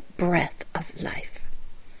the breath of life.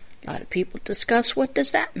 A lot of people discuss, what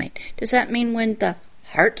does that mean? Does that mean when the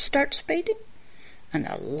heart starts beating, an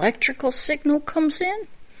electrical signal comes in?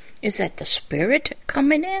 Is that the spirit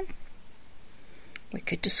coming in? We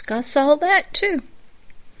could discuss all that too.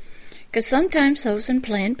 Because sometimes those in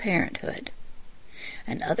Planned Parenthood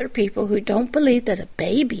and other people who don't believe that a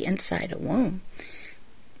baby inside a womb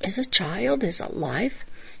is a child, is a life,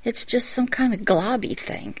 it's just some kind of globby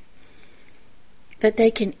thing that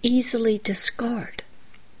they can easily discard.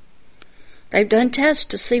 They've done tests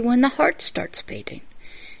to see when the heart starts beating.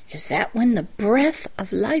 Is that when the breath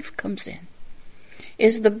of life comes in?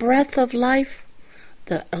 Is the breath of life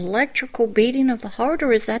the electrical beating of the heart,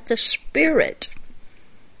 or is that the spirit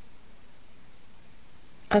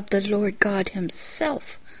of the Lord God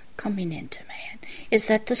Himself coming into man? Is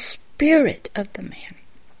that the spirit of the man?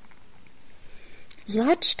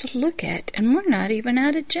 Lots to look at, and we're not even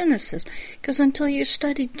out of Genesis, because until you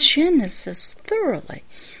study Genesis thoroughly,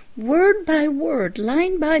 word by word,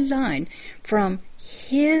 line by line, from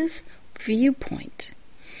His viewpoint,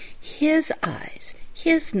 His eyes,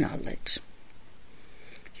 His knowledge,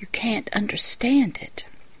 you can't understand it.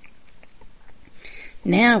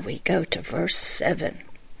 Now we go to verse 7.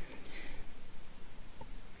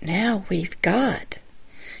 Now we've got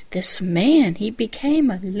this man, he became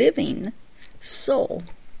a living soul.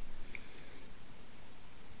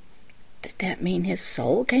 Did that mean his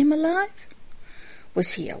soul came alive?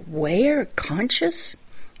 Was he aware, conscious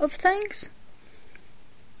of things?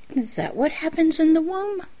 Is that what happens in the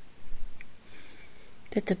womb?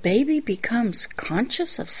 That the baby becomes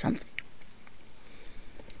conscious of something?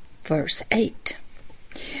 Verse 8.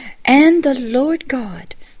 And the Lord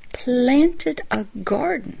God planted a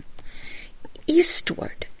garden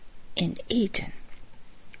eastward in Eden,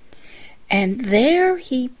 and there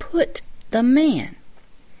He put the man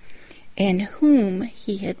in whom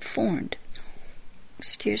He had formed.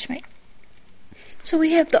 So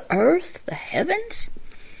we have the earth, the heavens.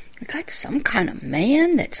 We got some kind of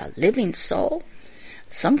man that's a living soul,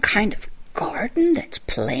 some kind of garden that's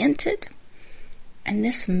planted, and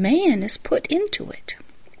this man is put into it.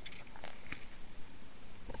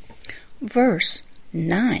 verse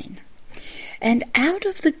 9. And out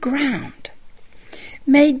of the ground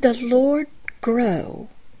made the Lord grow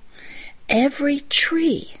every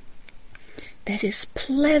tree that is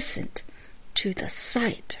pleasant to the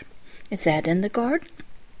sight. Is that in the garden?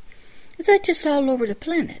 Is that just all over the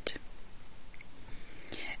planet?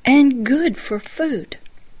 And good for food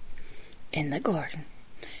in the garden.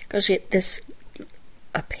 Because this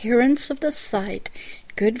appearance of the sight,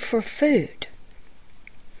 good for food.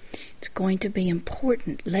 It's going to be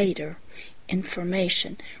important later,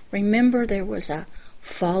 information. Remember, there was a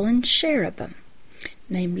fallen cherubim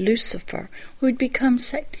named Lucifer who had become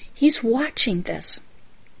Satan. He's watching this.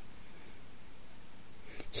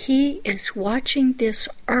 He is watching this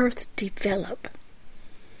earth develop.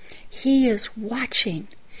 He is watching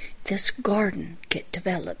this garden get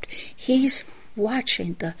developed. He's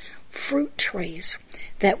watching the fruit trees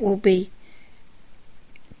that will be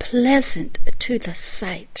pleasant to the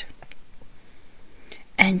sight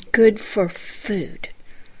and good for food.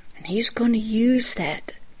 And he's going to use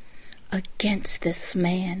that against this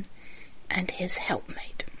man and his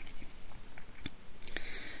helpmate.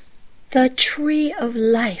 The tree of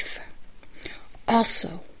life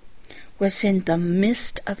also was in the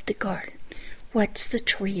midst of the garden. What's the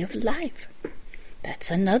tree of life?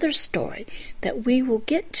 That's another story that we will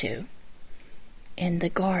get to in the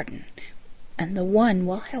garden, and the one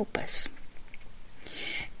will help us.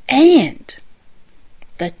 And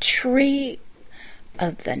the tree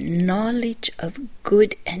of the knowledge of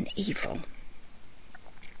good and evil.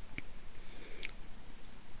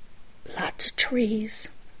 Lots of trees,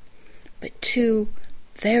 but two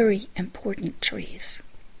very important trees.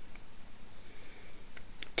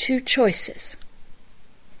 Two choices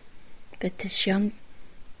that this young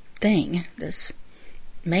thing, this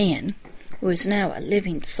man, who is now a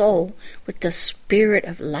living soul with the spirit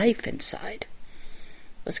of life inside,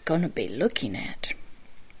 was going to be looking at.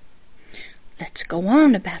 Let's go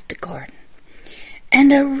on about the garden.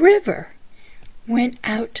 And a river went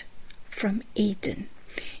out from Eden.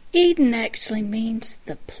 Eden actually means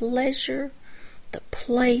the pleasure, the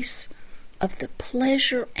place of the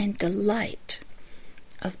pleasure and delight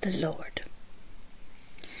of the Lord,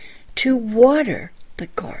 to water the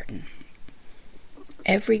garden.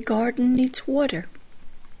 Every garden needs water.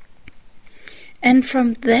 And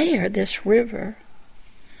from there this river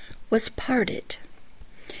was parted,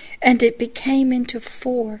 and it became into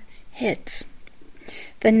 4 heads.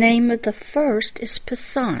 The name of the first is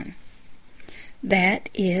Pison. That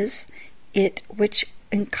is it which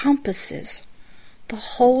encompasses the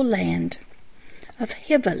whole land of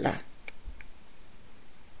Havilah,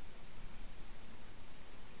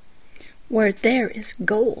 where there is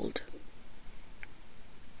gold.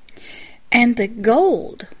 And the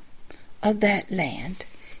gold of that land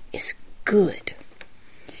is good.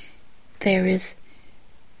 There is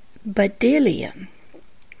bdellium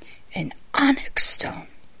and onyx stone.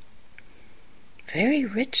 Very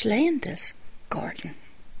rich land, this garden.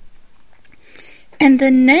 And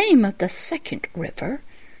the name of the second river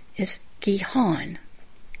is Gihon.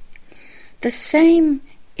 The same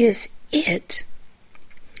is it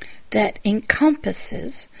that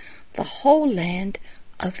encompasses the whole land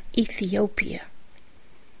of Ethiopia.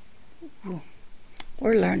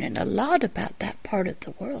 We're learning a lot about that part of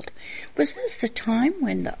the world. Was this the time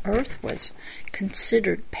when the earth was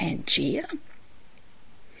considered Pangea?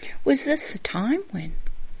 Was this the time when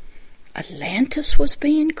Atlantis was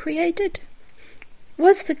being created?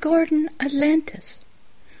 Was the garden Atlantis?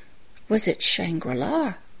 Was it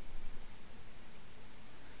Shangri-La?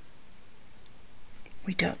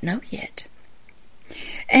 We don't know yet.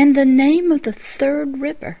 And the name of the third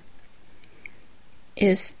river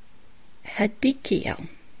is Hiddekel,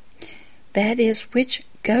 that is, which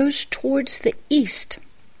goes towards the east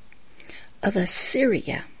of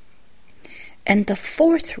Assyria. And the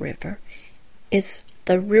fourth river is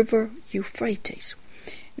the river Euphrates.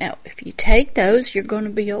 Now, if you take those, you're going to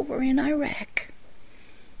be over in Iraq,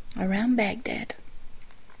 around Baghdad,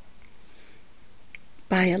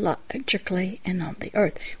 biologically and on the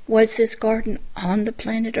earth. Was this garden on the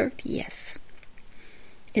planet Earth? Yes.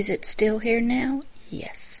 Is it still here now?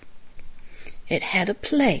 Yes. It had a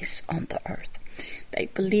place on the earth. They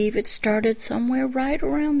believe it started somewhere right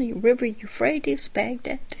around the river Euphrates,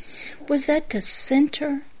 Baghdad. Was that the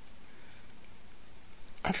center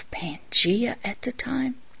of Pangea at the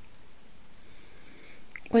time?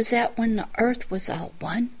 Was that when the earth was all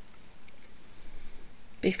one?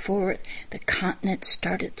 Before the continents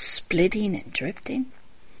started splitting and drifting?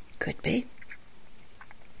 Could be.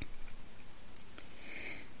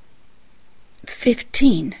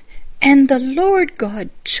 15. And the Lord God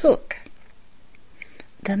took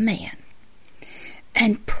the man.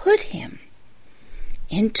 and put him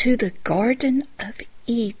into the Garden of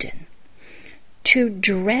Eden to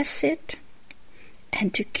dress it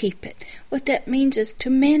and to keep it. What that means is to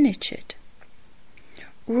manage it,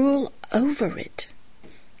 rule over it,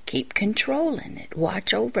 keep control in it,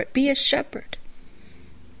 watch over it, be a shepherd,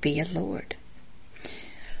 be a lord.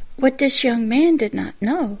 What this young man did not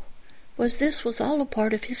know was this was all a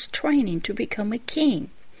part of his training to become a king.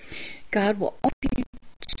 God will offer you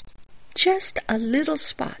just a little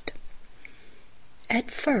spot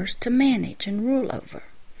at first to manage and rule over.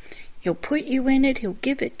 He'll put you in it, he'll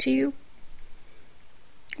give it to you,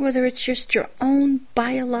 whether it's just your own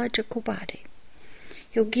biological body.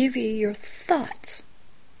 He'll give you your thoughts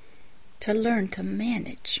to learn to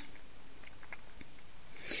manage.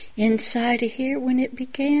 Inside of here, when it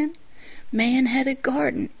began, man had a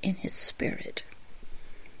garden in his spirit.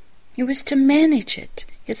 He was to manage it,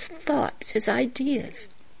 his thoughts, his ideas.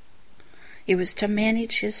 He was to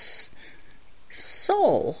manage his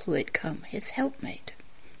soul who had come, his helpmate,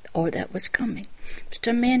 or that was coming. He was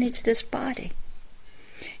to manage this body.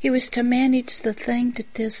 He was to manage the thing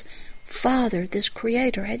that this Father, this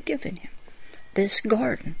Creator, had given him, this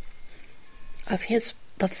garden of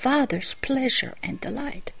the Father's pleasure and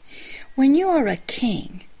delight. When you are a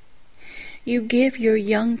king, you give your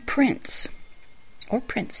young prince or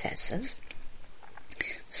princesses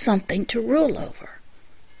something to rule over,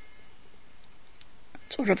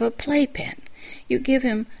 sort of a playpen. You give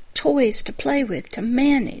him toys to play with, to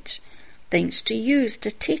manage, things to use,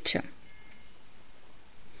 to teach him.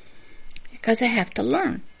 Because they have to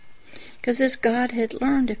learn. Because this God had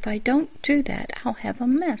learned, if I don't do that, I'll have a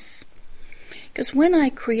mess. Because when I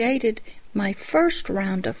created my first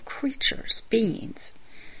round of creatures, beings,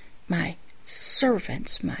 my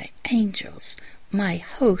servants, my angels, my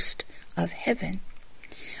host of heaven,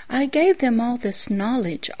 I gave them all this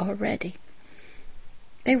knowledge already.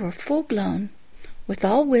 They were full-blown with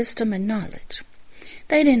all wisdom and knowledge.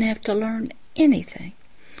 They didn't have to learn anything.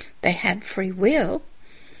 They had free will,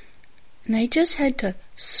 and they just had to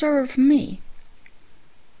serve me.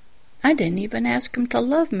 I didn't even ask them to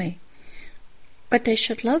love me, but they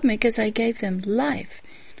should love me because I gave them life.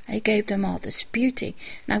 I gave them all this beauty,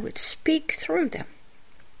 and I would speak through them.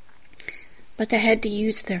 But they had to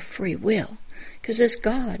use their free will, because this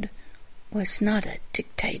God was not a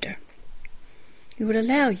dictator. He would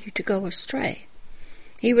allow you to go astray.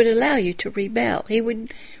 He would allow you to rebel. He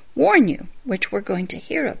would warn you, which we're going to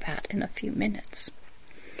hear about in a few minutes.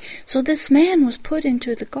 So this man was put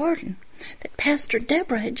into the garden that Pastor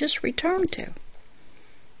Deborah had just returned to.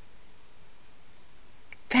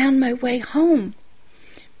 Found my way home,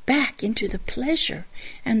 back into the pleasure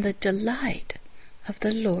and the delight of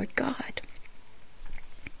the Lord God.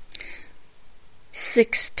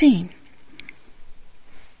 16.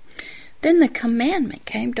 Then the commandment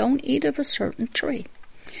came, don't eat of a certain tree.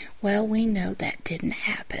 Well, we know that didn't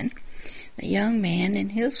happen. The young man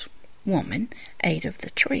and his woman ate of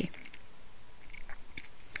the tree.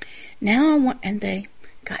 And they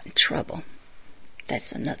got in trouble.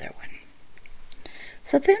 That's another one.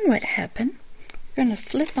 So then what happened? We're going to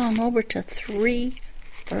flip on over to 3,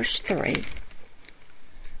 verse 3.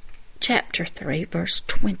 Chapter 3, verse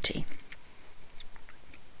 20.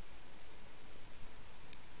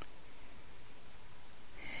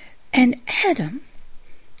 And Adam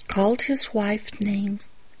called his wife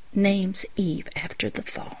names Eve after the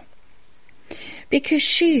fall, because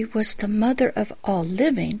she was the mother of all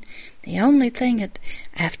living. The only thing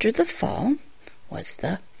after the fall was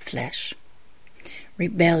the flesh.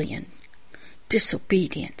 Rebellion,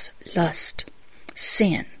 disobedience, lust,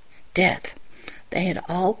 sin, death. They had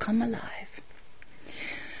all come alive.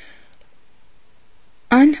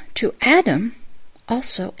 Unto Adam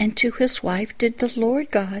also and to his wife did the Lord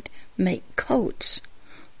God make coats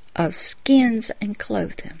of skins and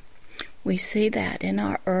clothe them. We see that in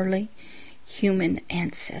our early human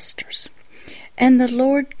ancestors. And the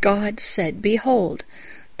Lord God said, Behold,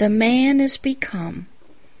 the man is become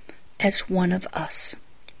as one of us.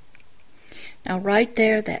 Now right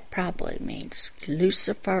there, that probably means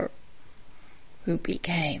Lucifer, who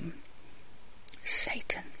became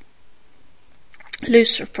Satan.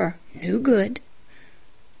 Lucifer knew good,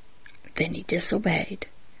 then he disobeyed,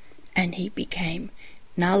 and he became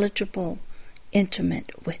knowledgeable,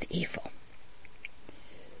 intimate with evil.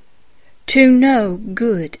 To know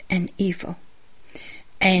good and evil.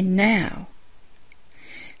 And now,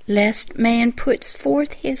 lest man puts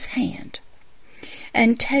forth his hand,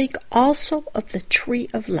 and take also of the tree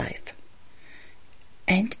of life,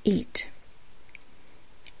 and eat,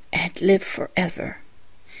 and live forever.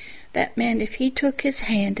 That meant if he took his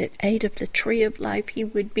hand and ate of the tree of life, he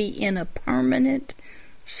would be in a permanent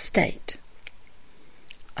state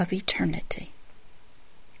of eternity.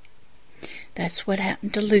 That's what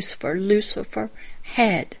happened to Lucifer. Lucifer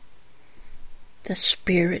had the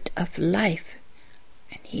spirit of life,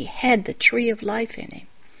 and he had the tree of life in him.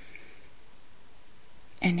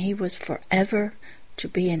 And he was forever to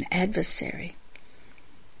be an adversary.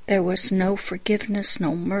 There was no forgiveness,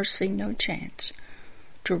 no mercy, no chance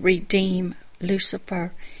to redeem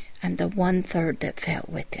Lucifer and the 1/3 that fell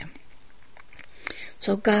with him.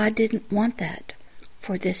 So God didn't want that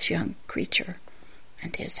for this young creature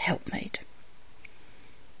and his helpmate.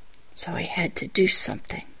 So he had to do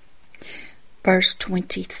something. Verse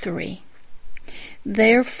 23.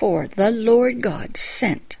 Therefore the Lord God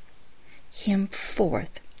sent him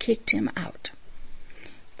forth, kicked him out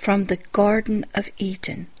from the Garden of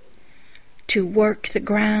Eden to work the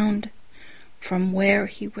ground from where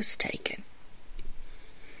he was taken.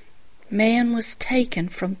 Man was taken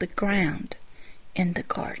from the ground in the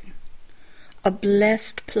garden, a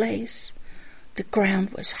blessed place. The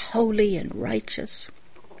ground was holy and righteous.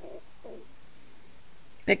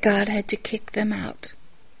 But God had to kick them out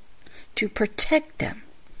to protect them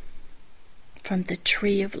from the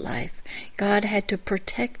tree of life. God had to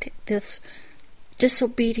protect this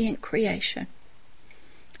disobedient creation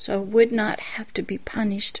so it would not have to be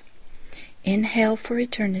punished in hell for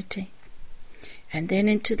eternity and then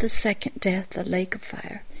into the second death, the lake of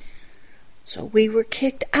fire. So we were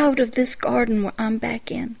kicked out of this garden where I'm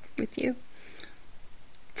back in with you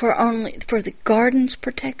for the garden's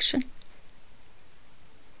protection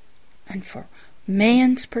and for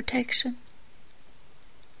man's protection,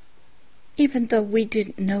 even though we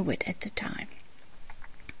didn't know it at the time.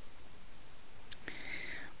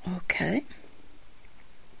 Okay.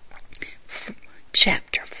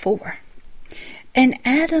 Chapter 4. And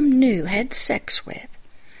Adam had sex with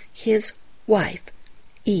his wife,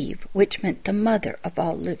 Eve, which meant the mother of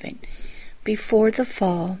all living. Before the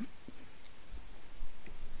fall,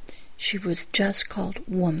 she was just called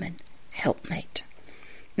woman, helpmate.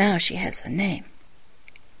 Now she has a name.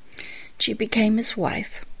 She became his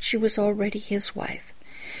wife. She was already his wife.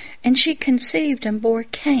 And she conceived and bore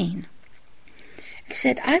Cain. And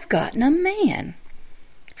said, I've gotten a man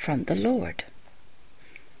from the Lord.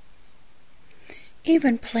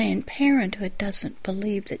 Even Planned Parenthood doesn't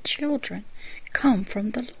believe that children come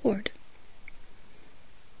from the Lord.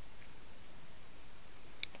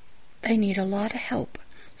 They need a lot of help.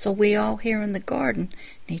 So we all here in the garden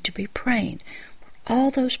need to be praying for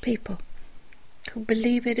all those people who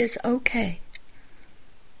believe it is okay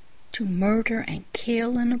to murder and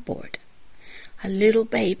kill and abort a little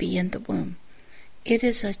baby in the womb. It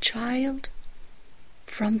is a child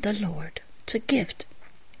from the Lord. It's a gift.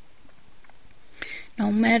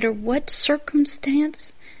 No matter what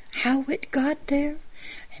circumstance, how it got there,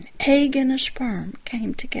 an egg and a sperm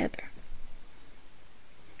came together.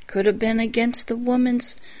 Could have been against the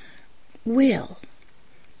woman's will,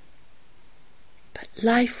 but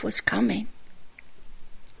life was coming.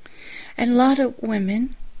 And a lot of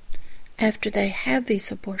women, after they have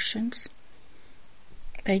these abortions,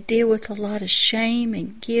 they deal with a lot of shame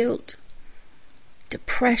and guilt,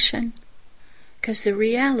 depression, because the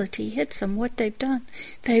reality hits them, what they've done.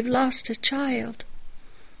 They've lost a child.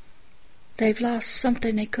 They've lost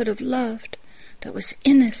something they could have loved that was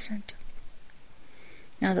innocent.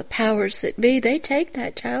 Now the powers that be, they take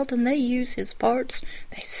that child and they use his parts.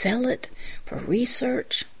 They sell it for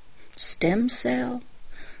research, stem cell.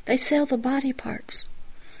 They sell the body parts.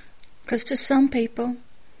 Because to some people,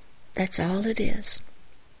 that's all it is.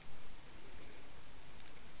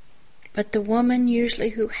 But the woman usually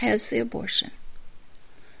who has the abortion,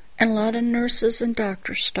 and a lot of nurses and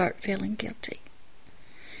doctors start feeling guilty.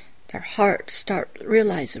 Their hearts start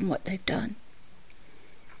realizing what they've done.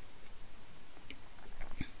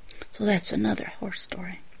 So that's another horror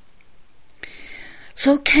story.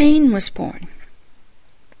 So Cain was born.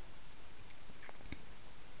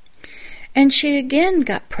 And she again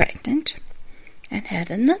got pregnant and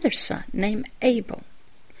had another son named Abel.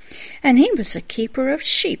 And he was a keeper of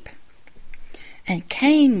sheep. And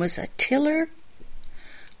Cain was a tiller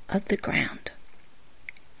of the ground.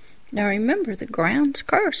 Now remember, the ground's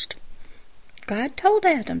cursed. God told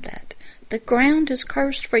Adam that. The ground is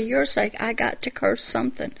cursed for your sake. I got to curse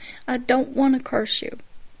something. I don't want to curse you.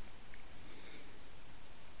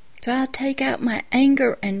 So I'll take out my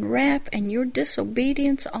anger and wrath and your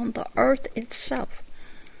disobedience on the earth itself.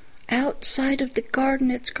 Outside of the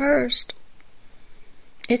garden, it's cursed.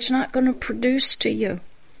 It's not going to produce to you.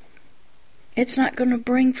 It's not going to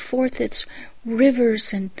bring forth its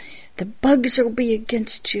rivers, and the bugs will be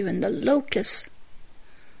against you, and the locusts.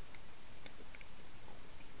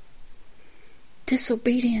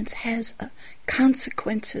 Disobedience has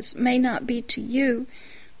consequences. May not be to you,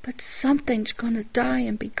 but something's going to die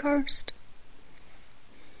and be cursed.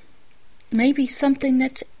 Maybe something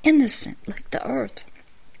that's innocent, like the earth.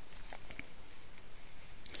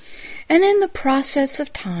 And in the process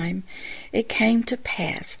of time, it came to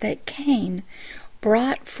pass that Cain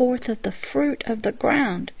brought forth of the fruit of the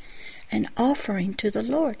ground an offering to the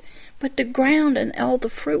Lord. But the ground and all the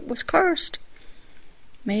fruit was cursed.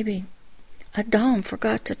 Maybe Adam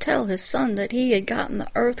forgot to tell his son that he had gotten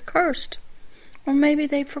the earth cursed. Or maybe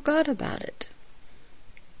they forgot about it.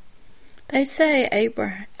 They say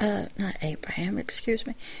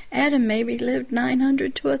Adam maybe lived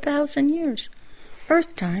 900 to 1,000 years.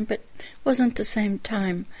 Earth time, but wasn't the same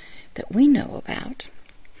time that we know about.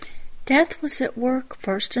 Death was at work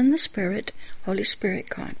first in the spirit. Holy Spirit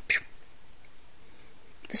gone.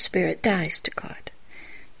 The spirit dies to God.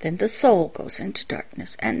 Then the soul goes into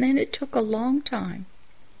darkness. And then it took a long time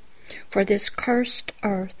for this cursed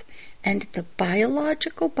earth and the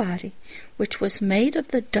biological body, which was made of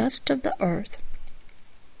the dust of the earth,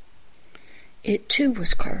 it too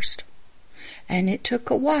was cursed. And it took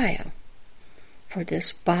a while for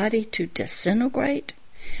this body to disintegrate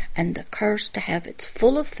and the curse to have its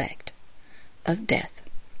full effect of death.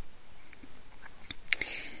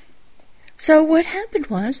 So what happened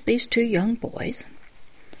was, these two young boys,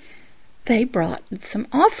 they brought some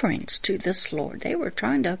offerings to this Lord. They were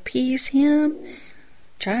trying to appease him,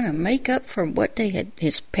 trying to make up for what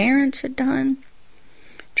his parents had done,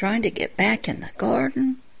 trying to get back in the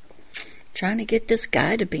garden, trying to get this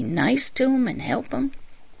guy to be nice to him and help him.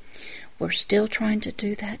 We're still trying to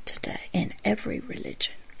do that today in every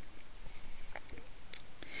religion.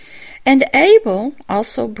 And Abel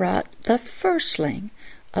also brought the firstling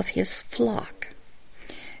of his flock,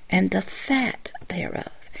 and the fat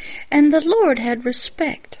thereof. And the Lord had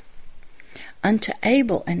respect unto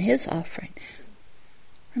Abel and his offering.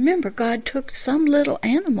 Remember, God took some little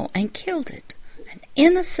animal and killed it, an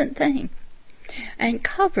innocent thing, and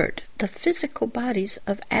covered the physical bodies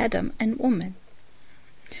of Adam and woman.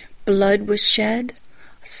 Blood was shed,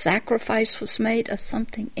 a sacrifice was made of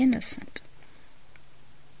something innocent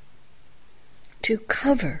to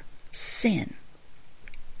cover sin.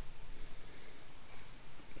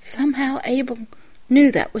 Somehow Abel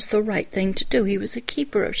knew that was the right thing to do. He was a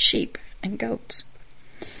keeper of sheep and goats.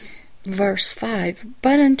 Verse 5,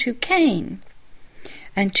 but unto Cain,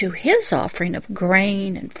 and to his offering of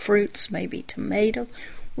grain and fruits, maybe tomato.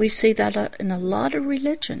 We see that in a lot of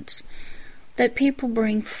religions, that people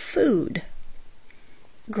bring food,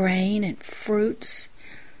 grain and fruits,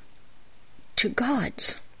 to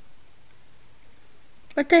gods.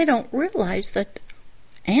 But they don't realize that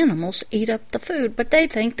animals eat up the food, but they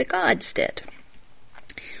think the gods did.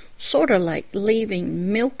 Sort of like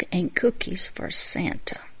leaving milk and cookies for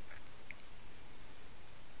Santa.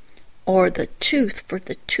 Or the tooth for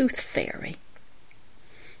the tooth fairy.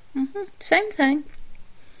 Same thing.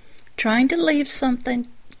 Trying to leave something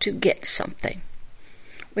to get something.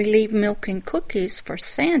 We leave milk and cookies for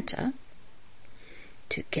Santa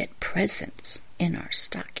to get presents in our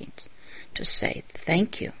stockings, to say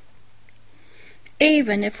thank you.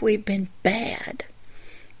 Even if we've been bad,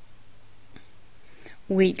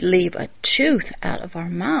 we'd leave a tooth out of our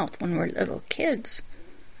mouth when we're little kids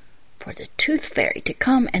for the tooth fairy to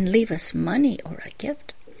come and leave us money or a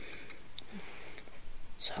gift.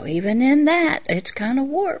 So even in that, it's kind of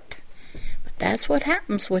warped. But that's what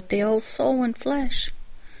happens with the old soul and flesh.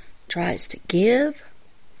 Tries to give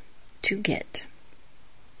to get.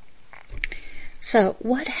 So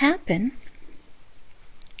what happened?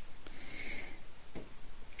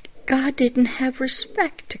 God didn't have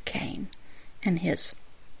respect to Cain and his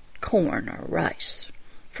corn or rice,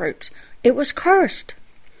 fruits. It was cursed.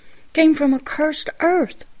 Came from a cursed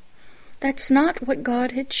earth. That's not what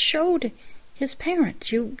God had showed his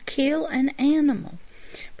parents. You kill an animal.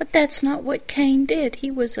 But that's not what Cain did. He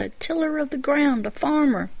was a tiller of the ground, a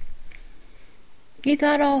farmer. He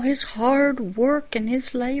thought all his hard work and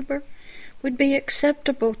his labor would be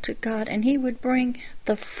acceptable to God, and he would bring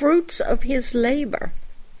the fruits of his labor.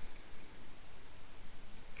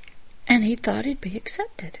 And he thought he'd be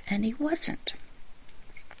accepted, and he wasn't.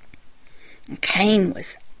 And Cain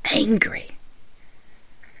was angry,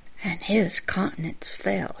 and his countenance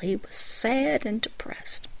fell. He was sad and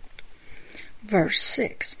depressed. Verse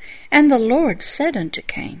 6, and the Lord said unto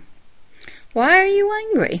Cain, why are you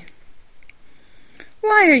angry?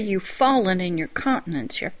 Why are you fallen in your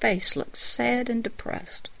countenance? Your face looks sad and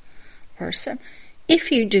depressed. Verse 7,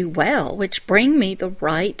 if you do well, which bring me the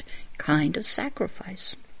right kind of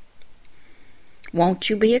sacrifice. Won't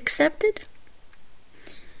you be accepted?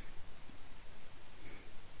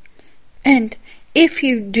 And if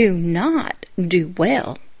you do not do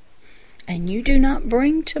well, and you do not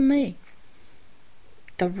bring to me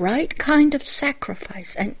the right kind of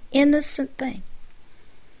sacrifice, an innocent thing,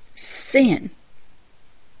 sin,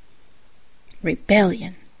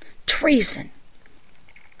 rebellion, treason,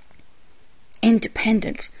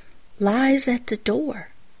 independence lies at the door.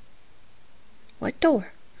 What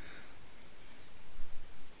door?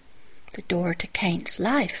 The door to Cain's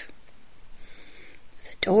life.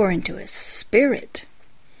 The door into his spirit.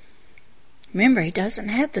 Remember, he doesn't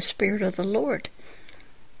have the Spirit of the Lord.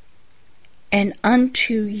 And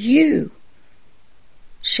unto you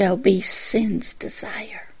shall be sin's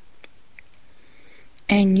desire.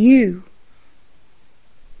 And you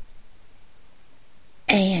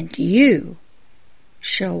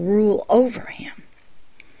shall rule over him.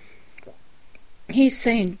 He's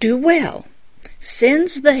saying, do well.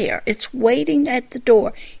 Sin's there. It's waiting at the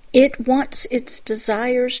door. It wants its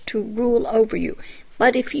desires to rule over you.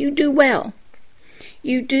 But if you do well,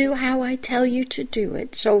 you do how I tell you to do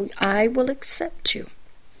it, so I will accept you.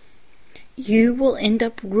 You will end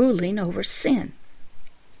up ruling over sin.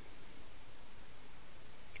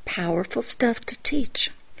 Powerful stuff to teach.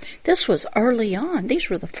 This was early on. These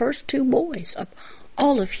were the first 2 boys of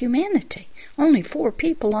all of humanity. Only 4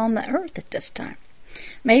 people on the earth at this time.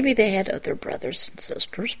 Maybe they had other brothers and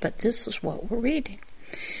sisters, but this is what we're reading.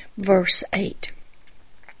 Verse 8.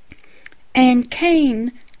 And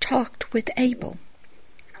Cain talked with Abel.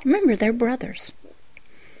 Remember, they're brothers.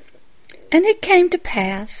 And it came to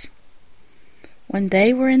pass, when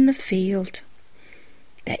they were in the field,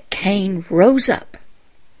 that Cain rose up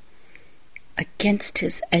against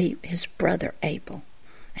his brother Abel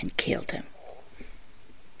and killed him.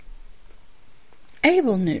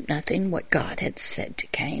 Abel knew nothing what God had said to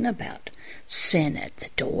Cain about sin at the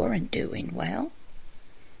door and doing well.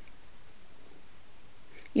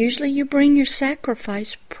 Usually you bring your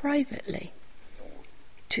sacrifice privately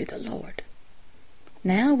to the Lord.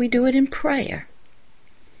 Now we do it in prayer.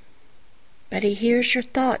 But he hears your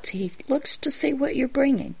thoughts. He looks to see what you're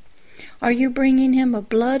bringing. Are you bringing him a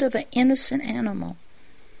blood of an innocent animal?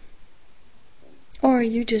 Or are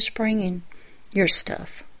you just bringing your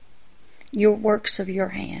stuff, your works of your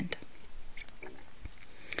hand?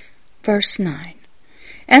 Verse 9.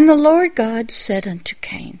 And the Lord God said unto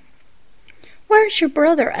Cain, Where's your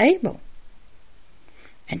brother Abel?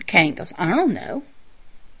 And Cain goes, I don't know.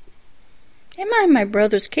 Am I my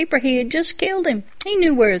brother's keeper? He had just killed him. He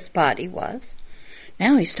knew where his body was.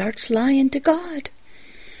 Now he starts lying to God,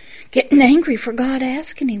 getting angry for God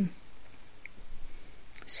asking him.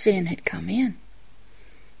 Sin had come in,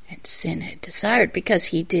 and sin had desired because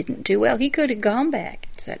he didn't do well. He could have gone back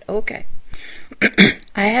and said, okay,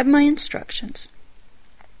 I have my instructions.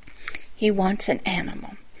 He wants an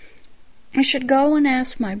animal. I should go and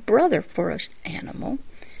ask my brother for an animal,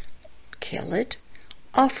 kill it,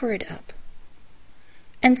 offer it up,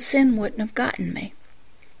 and sin wouldn't have gotten me.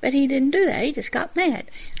 But he didn't do that. He just got mad.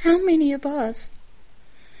 How many of us,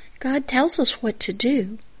 God tells us what to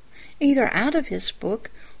do, either out of his book,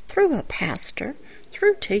 through a pastor,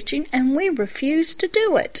 through teaching, and we refuse to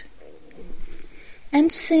do it.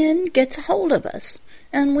 And sin gets a hold of us,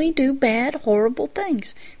 and we do bad, horrible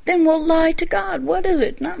things. Then we'll lie to God. What is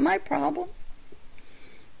it? Not my problem.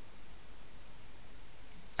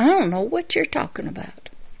 I don't know what you're talking about.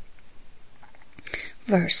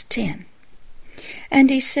 Verse 10. And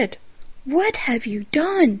he said, What have you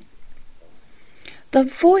done? The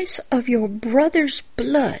voice of your brother's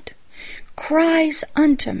blood cries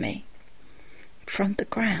unto me from the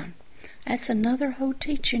ground. That's another whole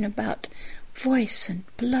teaching about voice and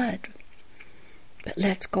blood. But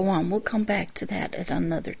let's go on. We'll come back to that at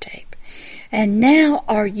another tape. And now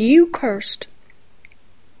are you cursed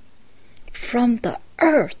from the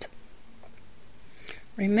earth.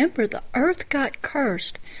 Remember, the earth got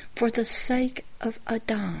cursed for the sake of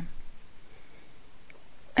Adam.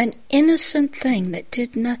 An innocent thing that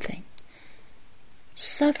did nothing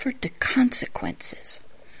suffered the consequences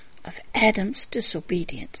of Adam's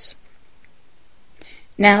disobedience.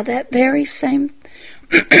 Now that very same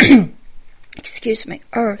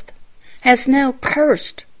earth has now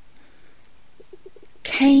cursed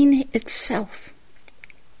Cain itself.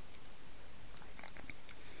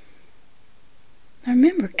 Now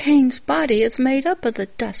remember, Cain's body is made up of the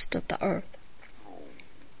dust of the earth.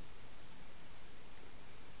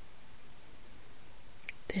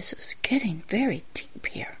 This is getting very deep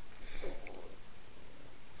here.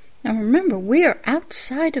 Now remember, we are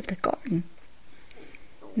outside of the garden.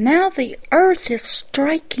 Now the earth is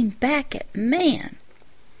striking back at man.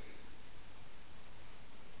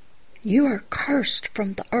 You are cursed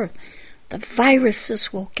from the earth. The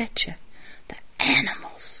viruses will get you. The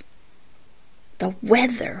animals. The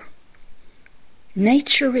weather.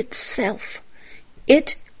 Nature itself.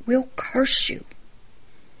 It will curse you.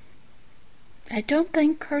 I don't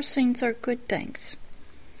think cursings are good things.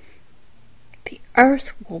 The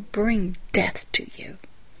earth will bring death to you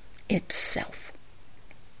itself.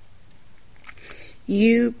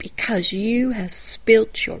 You, because you have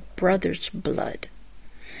spilt your brother's blood,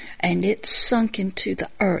 and it sunk into the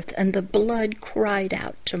earth, and the blood cried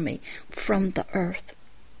out to me from the earth.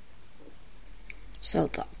 So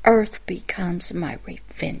the earth becomes my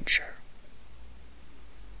revenger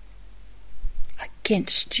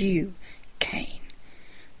against you, Cain.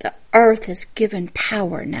 The earth is given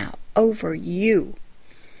power now over you.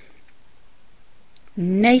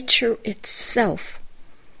 Nature itself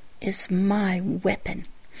is my weapon,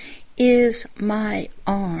 is my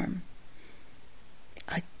arm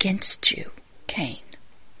against you, Cain.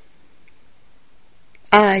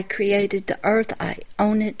 I created the earth. I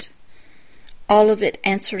own it. All of it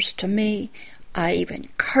answers to me. I even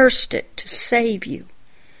cursed it to save you.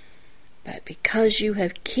 But because you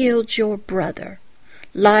have killed your brother,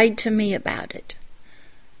 lied to me about it,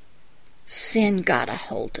 sin got a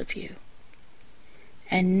hold of you.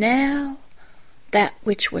 And now that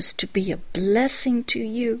which was to be a blessing to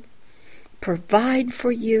you, provide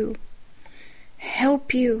for you,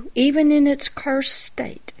 help you, even in its cursed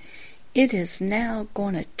state, it is now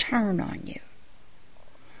going to turn on you.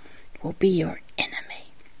 It will be your enemy.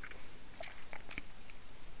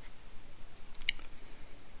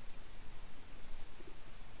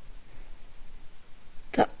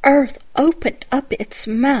 The earth opened up its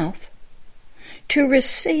mouth to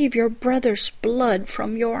receive your brother's blood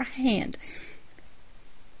from your hand.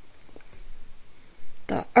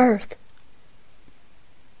 The earth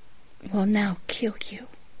will now kill you,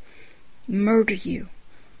 murder you,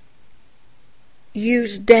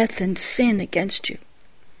 use death and sin against you.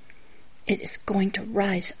 It is going to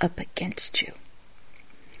rise up against you.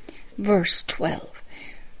 Verse 12.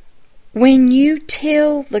 When you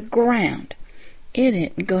till the ground, it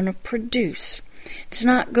isn't going to produce. It's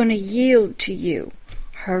not going to yield to you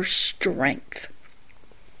her strength.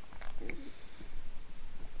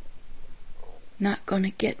 Not going to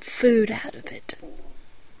get food out of it.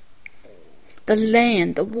 The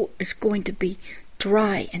land, the water is going to be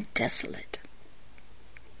dry and desolate.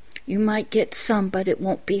 You might get some, but it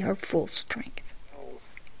won't be her full strength.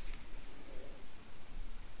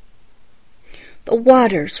 The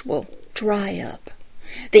waters will dry up.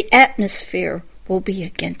 The atmosphere will be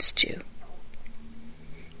against you.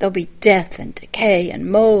 There'll be death and decay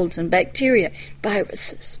and molds and bacteria,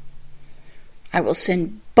 viruses. I will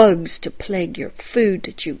send bugs to plague your food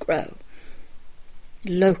that you grow.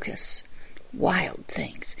 Locusts, wild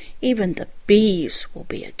things, even the bees will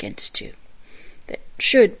be against you. That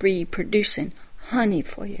should be producing honey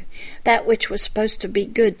for you. That which was supposed to be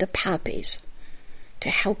good, the poppies, to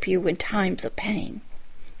help you in times of pain,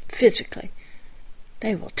 physically.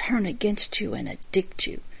 They will turn against you and addict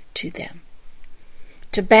you to them.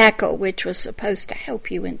 Tobacco, which was supposed to help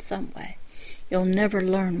you in some way, you'll never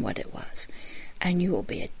learn what it was, and you will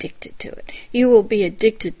be addicted to it. You will be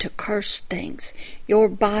addicted to cursed things. Your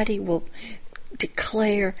body will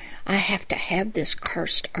declare, I have to have this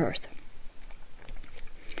cursed earth.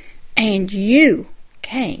 And you,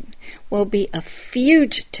 Cain, will be a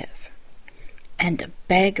fugitive and a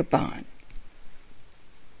vagabond.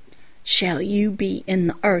 Shall you be in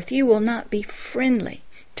the earth? You will not be friendly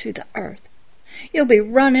to the earth. You'll be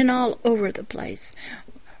running all over the place,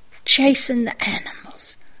 chasing the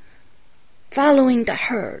animals, following the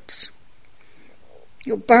herds.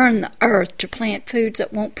 You'll burn the earth to plant foods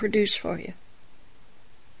that won't produce for you.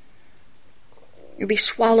 You'll be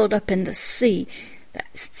swallowed up in the sea. The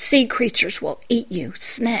sea creatures will eat you,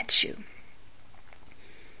 snatch you.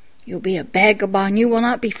 You'll be a vagabond. You will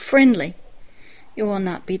not be friendly. You will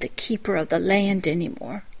not be the keeper of the land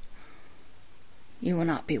anymore. You will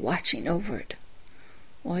not be watching over it.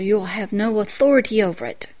 Well, you'll have no authority over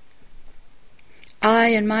it. I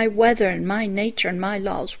and my weather and my nature and my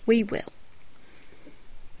laws, we will.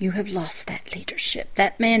 You have lost that leadership,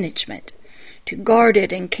 that management, to guard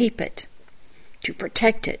it and keep it, to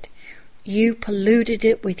protect it. You polluted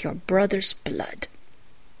it with your brother's blood.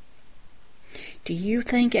 Do you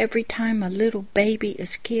think every time a little baby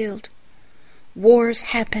is killed, wars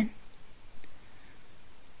happen?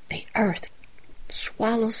 The earth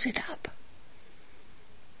swallows it up.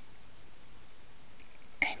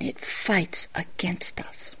 And it fights against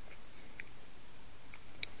us.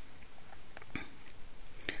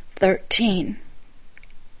 13.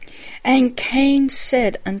 And Cain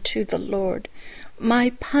said unto the Lord,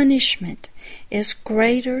 my punishment is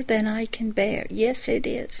greater than I can bear. Yes, it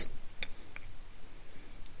is.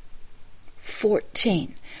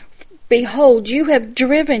 14. Behold, you have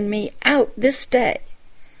driven me out this day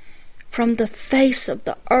from the face of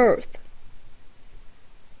the earth,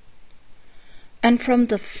 and from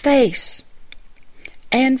the face,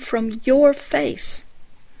 and from your face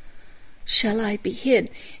shall I be hid.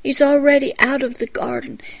 He's already out of the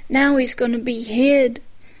garden. Now he's going to be hid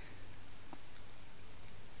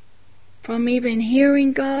from even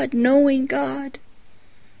hearing God, knowing God,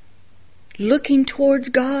 looking towards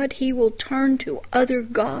God. He will turn to other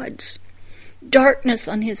gods. Darkness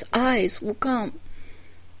on his eyes will come.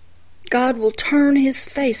 God will turn his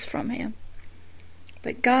face from him.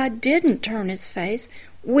 But God didn't turn his face.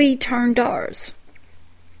 We turned ours.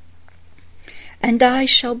 And I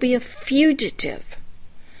shall be a fugitive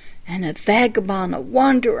and a vagabond, a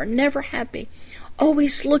wanderer, never happy,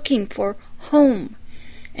 always looking for home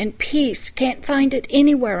and peace. Can't find it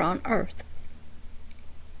anywhere on earth.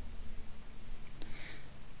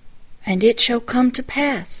 And it shall come to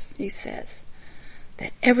pass, he says,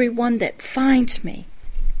 that everyone that finds me,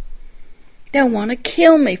 they'll want to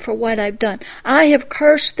kill me for what I've done. I have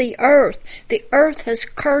cursed the earth. The earth has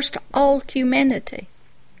cursed all humanity.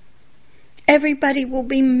 Everybody will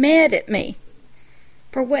be mad at me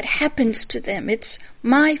for what happens to them. It's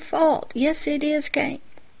my fault. Yes, it is, Cain.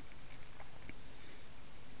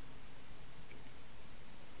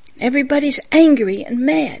 Everybody's angry and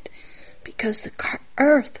mad because the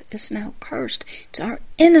earth is now cursed. It's our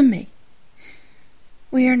enemy.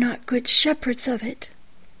 We are not good shepherds of it.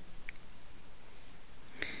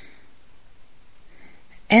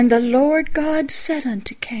 And the Lord God said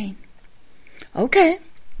unto Cain, okay,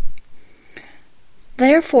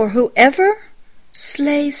 therefore whoever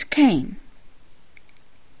slays Cain,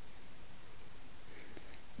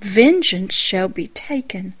 vengeance shall be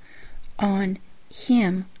taken on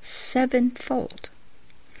him sevenfold.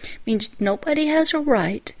 Means nobody has a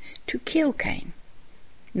right to kill Cain.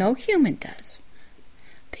 No human does.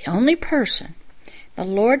 The only person, the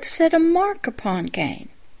Lord set a mark upon Cain,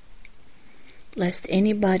 lest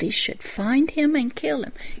anybody should find him and kill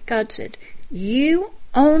him. God said, you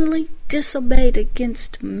only disobeyed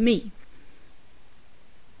against me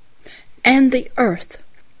and the earth.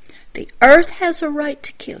 The earth has a right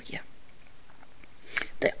to kill you.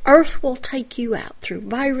 The earth will take you out through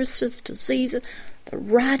viruses, diseases, the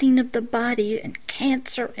rotting of the body, and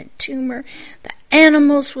cancer and tumor. The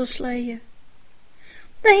animals will slay you.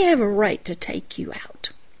 They have a right to take you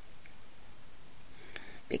out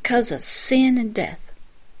because of sin and death.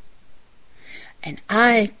 And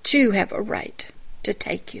I too have a right to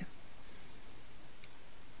take you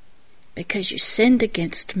because you sinned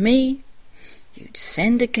against me. You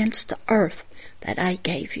sinned against the earth that I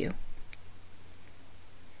gave you.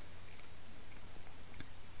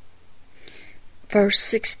 Verse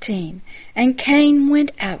 16, and Cain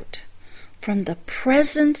went out from the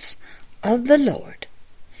presence of the Lord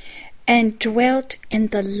and dwelt in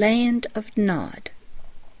the land of Nod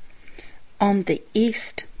on the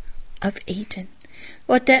east of Eden.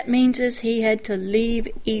 What that means is he had to leave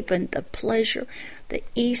even the pleasure. The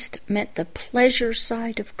east meant the pleasure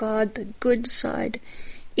side of God, the good side.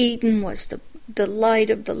 Eden was the delight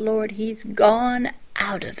of the Lord. He's gone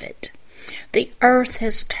out of it. The earth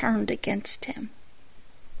has turned against him.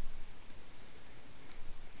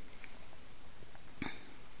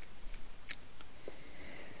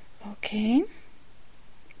 Okay.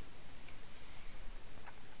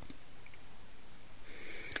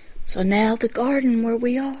 So now the garden where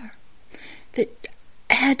we are, that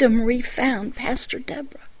Adam refound Pastor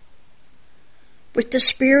Deborah with the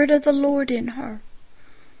Spirit of the Lord in her,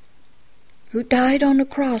 who died on the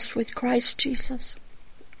cross with Christ Jesus,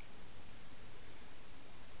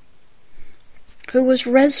 who was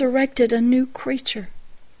resurrected a new creature,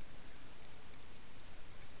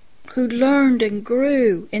 who learned and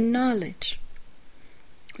grew in knowledge,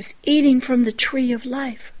 was eating from the tree of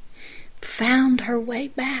life, found her way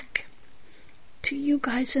back to you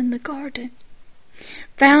guys in the garden,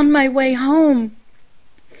 found my way home,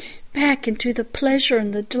 back into the pleasure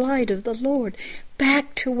and the delight of the Lord,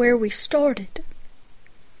 back to where we started,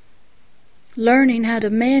 learning how to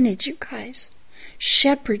manage you guys,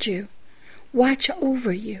 shepherd you, watch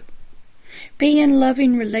over you, be in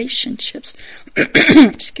loving relationships,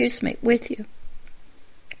 excuse me, with you,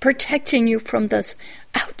 protecting you from this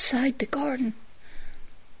outside the garden,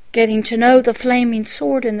 getting to know the flaming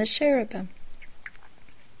sword and the cherubim.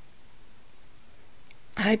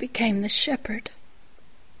 I became the shepherd.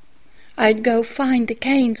 I'd go find the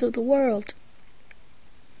Cains of the world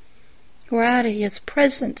who are out of his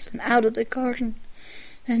presence and out of the garden,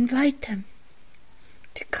 and invite them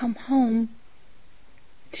to come home.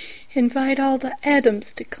 Invite all the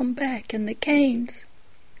Adams to come back and the Cains.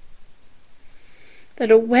 That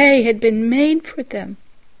a way had been made for them.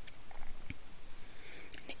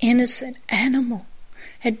 An innocent animal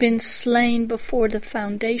had been slain before the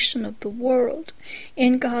foundation of the world.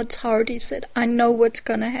 In God's heart, he said, I know what's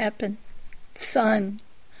going to happen. Son,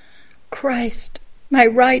 Christ, my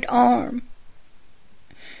right arm.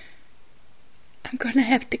 I'm going to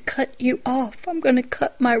have to cut you off. I'm going to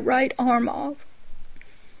cut my right arm off.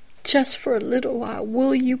 Just for a little while.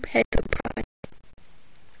 Will you pay the price?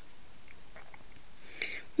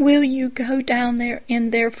 Will you go down there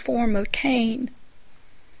in their form of Cain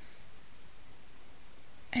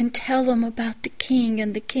and tell them about the king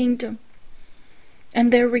and the kingdom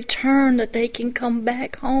and their return, that they can come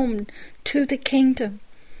back home to the kingdom,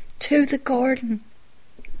 to the garden?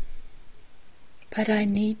 But I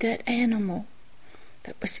need that animal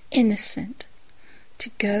that was innocent to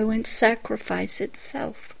go and sacrifice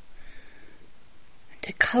itself,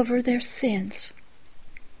 to cover their sins,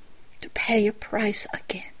 to pay a price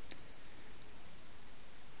again.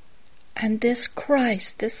 And this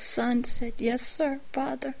Christ, this Son, said, yes, sir,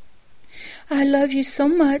 Father, I love you so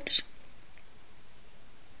much.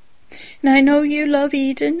 And I know you love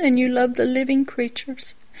Eden, and you love the living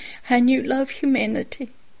creatures, and you love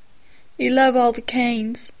humanity. You love all the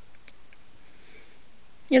Cains.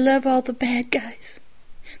 You love all the bad guys.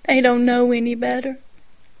 They don't know any better.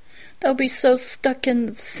 They'll be so stuck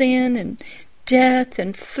in sin and death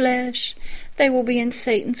and flesh. They will be in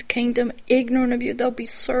Satan's kingdom, ignorant of you. They'll be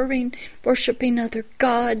serving, worshiping other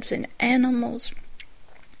gods and animals.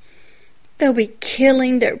 They'll be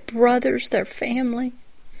killing their brothers, their family.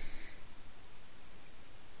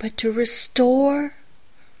 But to restore,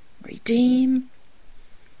 redeem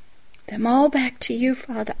them all back to you,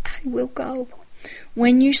 Father, I will go.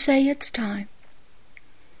 When you say it's time,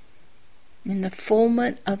 in the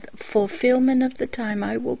fulfillment of the time,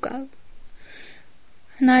 I will go.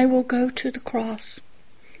 And I will go to the cross.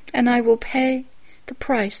 And I will pay the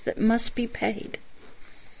price that must be paid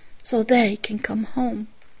so they can come home.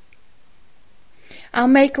 I'll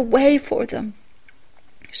make a way for them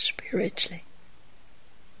spiritually.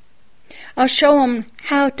 I'll show them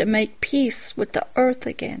how to make peace with the earth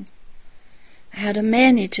again. How to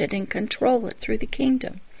manage it and control it through the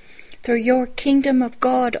kingdom. Through your kingdom of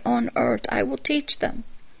God on earth, I will teach them.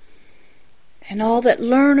 And all that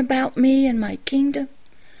learn about me and my kingdom,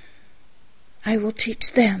 I will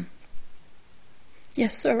teach them.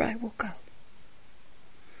 Yes, sir, I will go.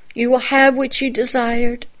 You will have what you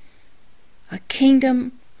desired, a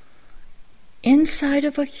kingdom inside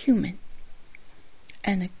of a human,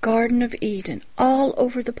 and a Garden of Eden all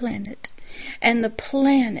over the planet. And the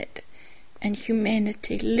planet and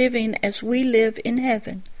humanity living as we live in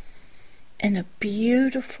heaven, in a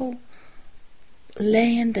beautiful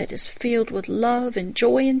land that is filled with love and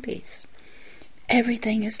joy and peace.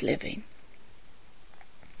 Everything is living.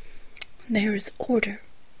 There is order.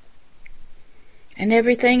 And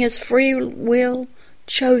everything is free will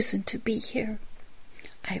chosen to be here.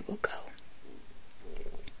 I will go.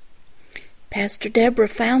 Pastor Deborah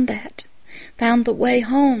found the way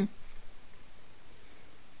home.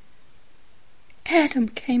 Adam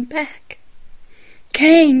came back.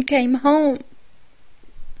 Cain came home.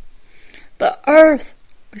 The earth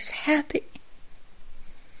was happy.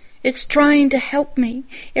 It's trying to help me.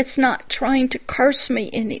 It's not trying to curse me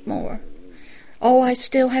anymore. Oh, I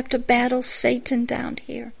still have to battle Satan down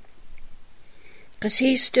here. Because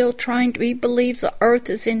he's still he believes the earth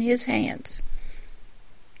is in his hands.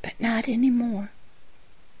 But not anymore.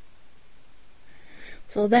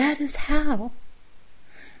 So that is how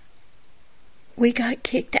we got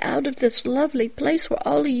kicked out of this lovely place where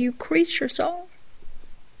all of you creatures are.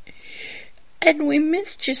 And we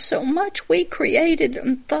missed you so much. We created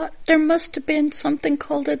and thought there must have been something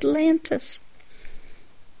called Atlantis,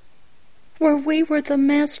 where we were the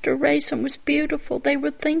master race and was beautiful. They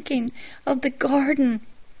were thinking of the garden.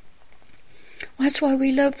 That's why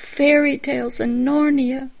we love fairy tales and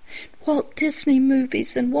Narnia, Walt Disney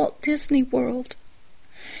movies and Walt Disney World.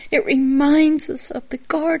 It reminds us of the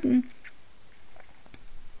garden,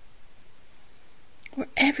 where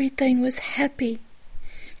everything was happy,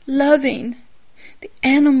 loving. The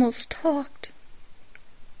animals talked.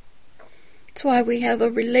 That's why we have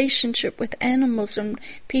a relationship with animals and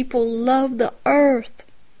people love the earth.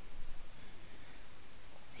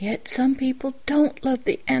 Yet some people don't love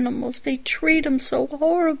the animals. They treat them so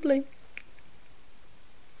horribly.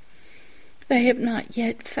 They have not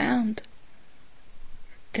yet found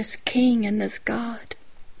this King and this God.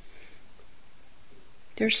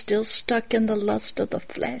 They're still stuck in the lust of the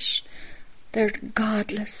flesh. They're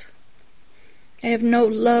godless. They have no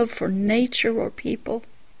love for nature or people.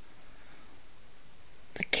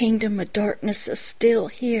 The kingdom of darkness is still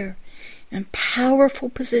here in powerful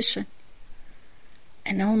position,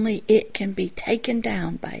 and only it can be taken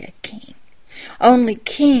down by a king. Only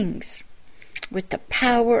kings with the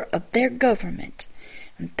power of their government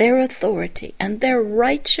and their authority and their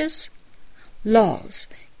righteous laws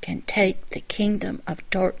can take the kingdom of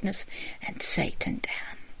darkness and Satan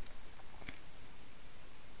down.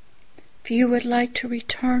 If you would like to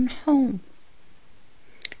return home,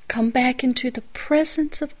 come back into the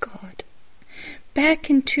presence of God, back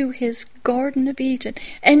into His Garden of Eden,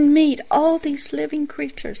 and meet all these living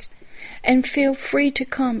creatures, and feel free to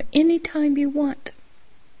come anytime you want.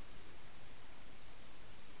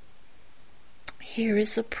 Here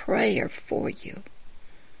is a prayer for you.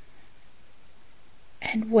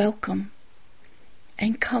 And welcome.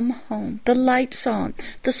 And come home. The light's on.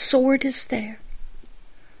 The sword is there.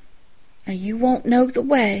 Now you won't know the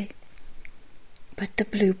way, but the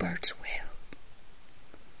bluebirds will.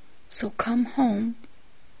 So come home.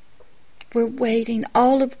 We're waiting.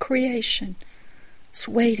 All of creation is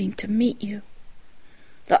waiting to meet you.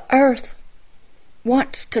 The earth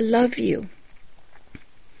wants to love you.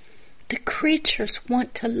 The creatures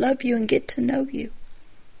want to love you and get to know you.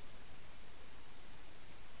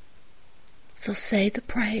 So say the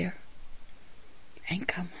prayer and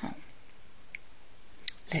come home.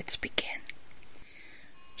 Let's begin.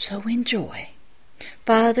 So enjoy.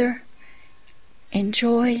 Father,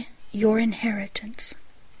 enjoy your inheritance.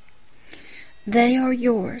 They are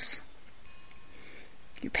yours.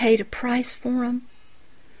 You paid a price for them.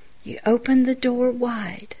 You opened the door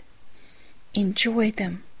wide. Enjoy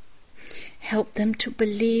them. Help them to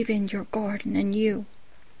believe in your garden and you.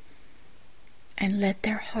 And let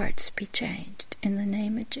their hearts be changed in the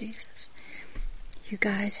name of Jesus. You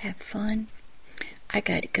guys have fun. I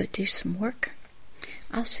got to go do some work.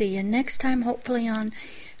 I'll see you next time, hopefully on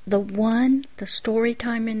the story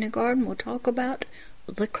time in the garden. We'll talk about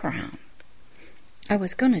the crown. I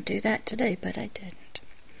was going to do that today, but I didn't.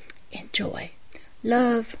 Enjoy.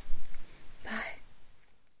 Love.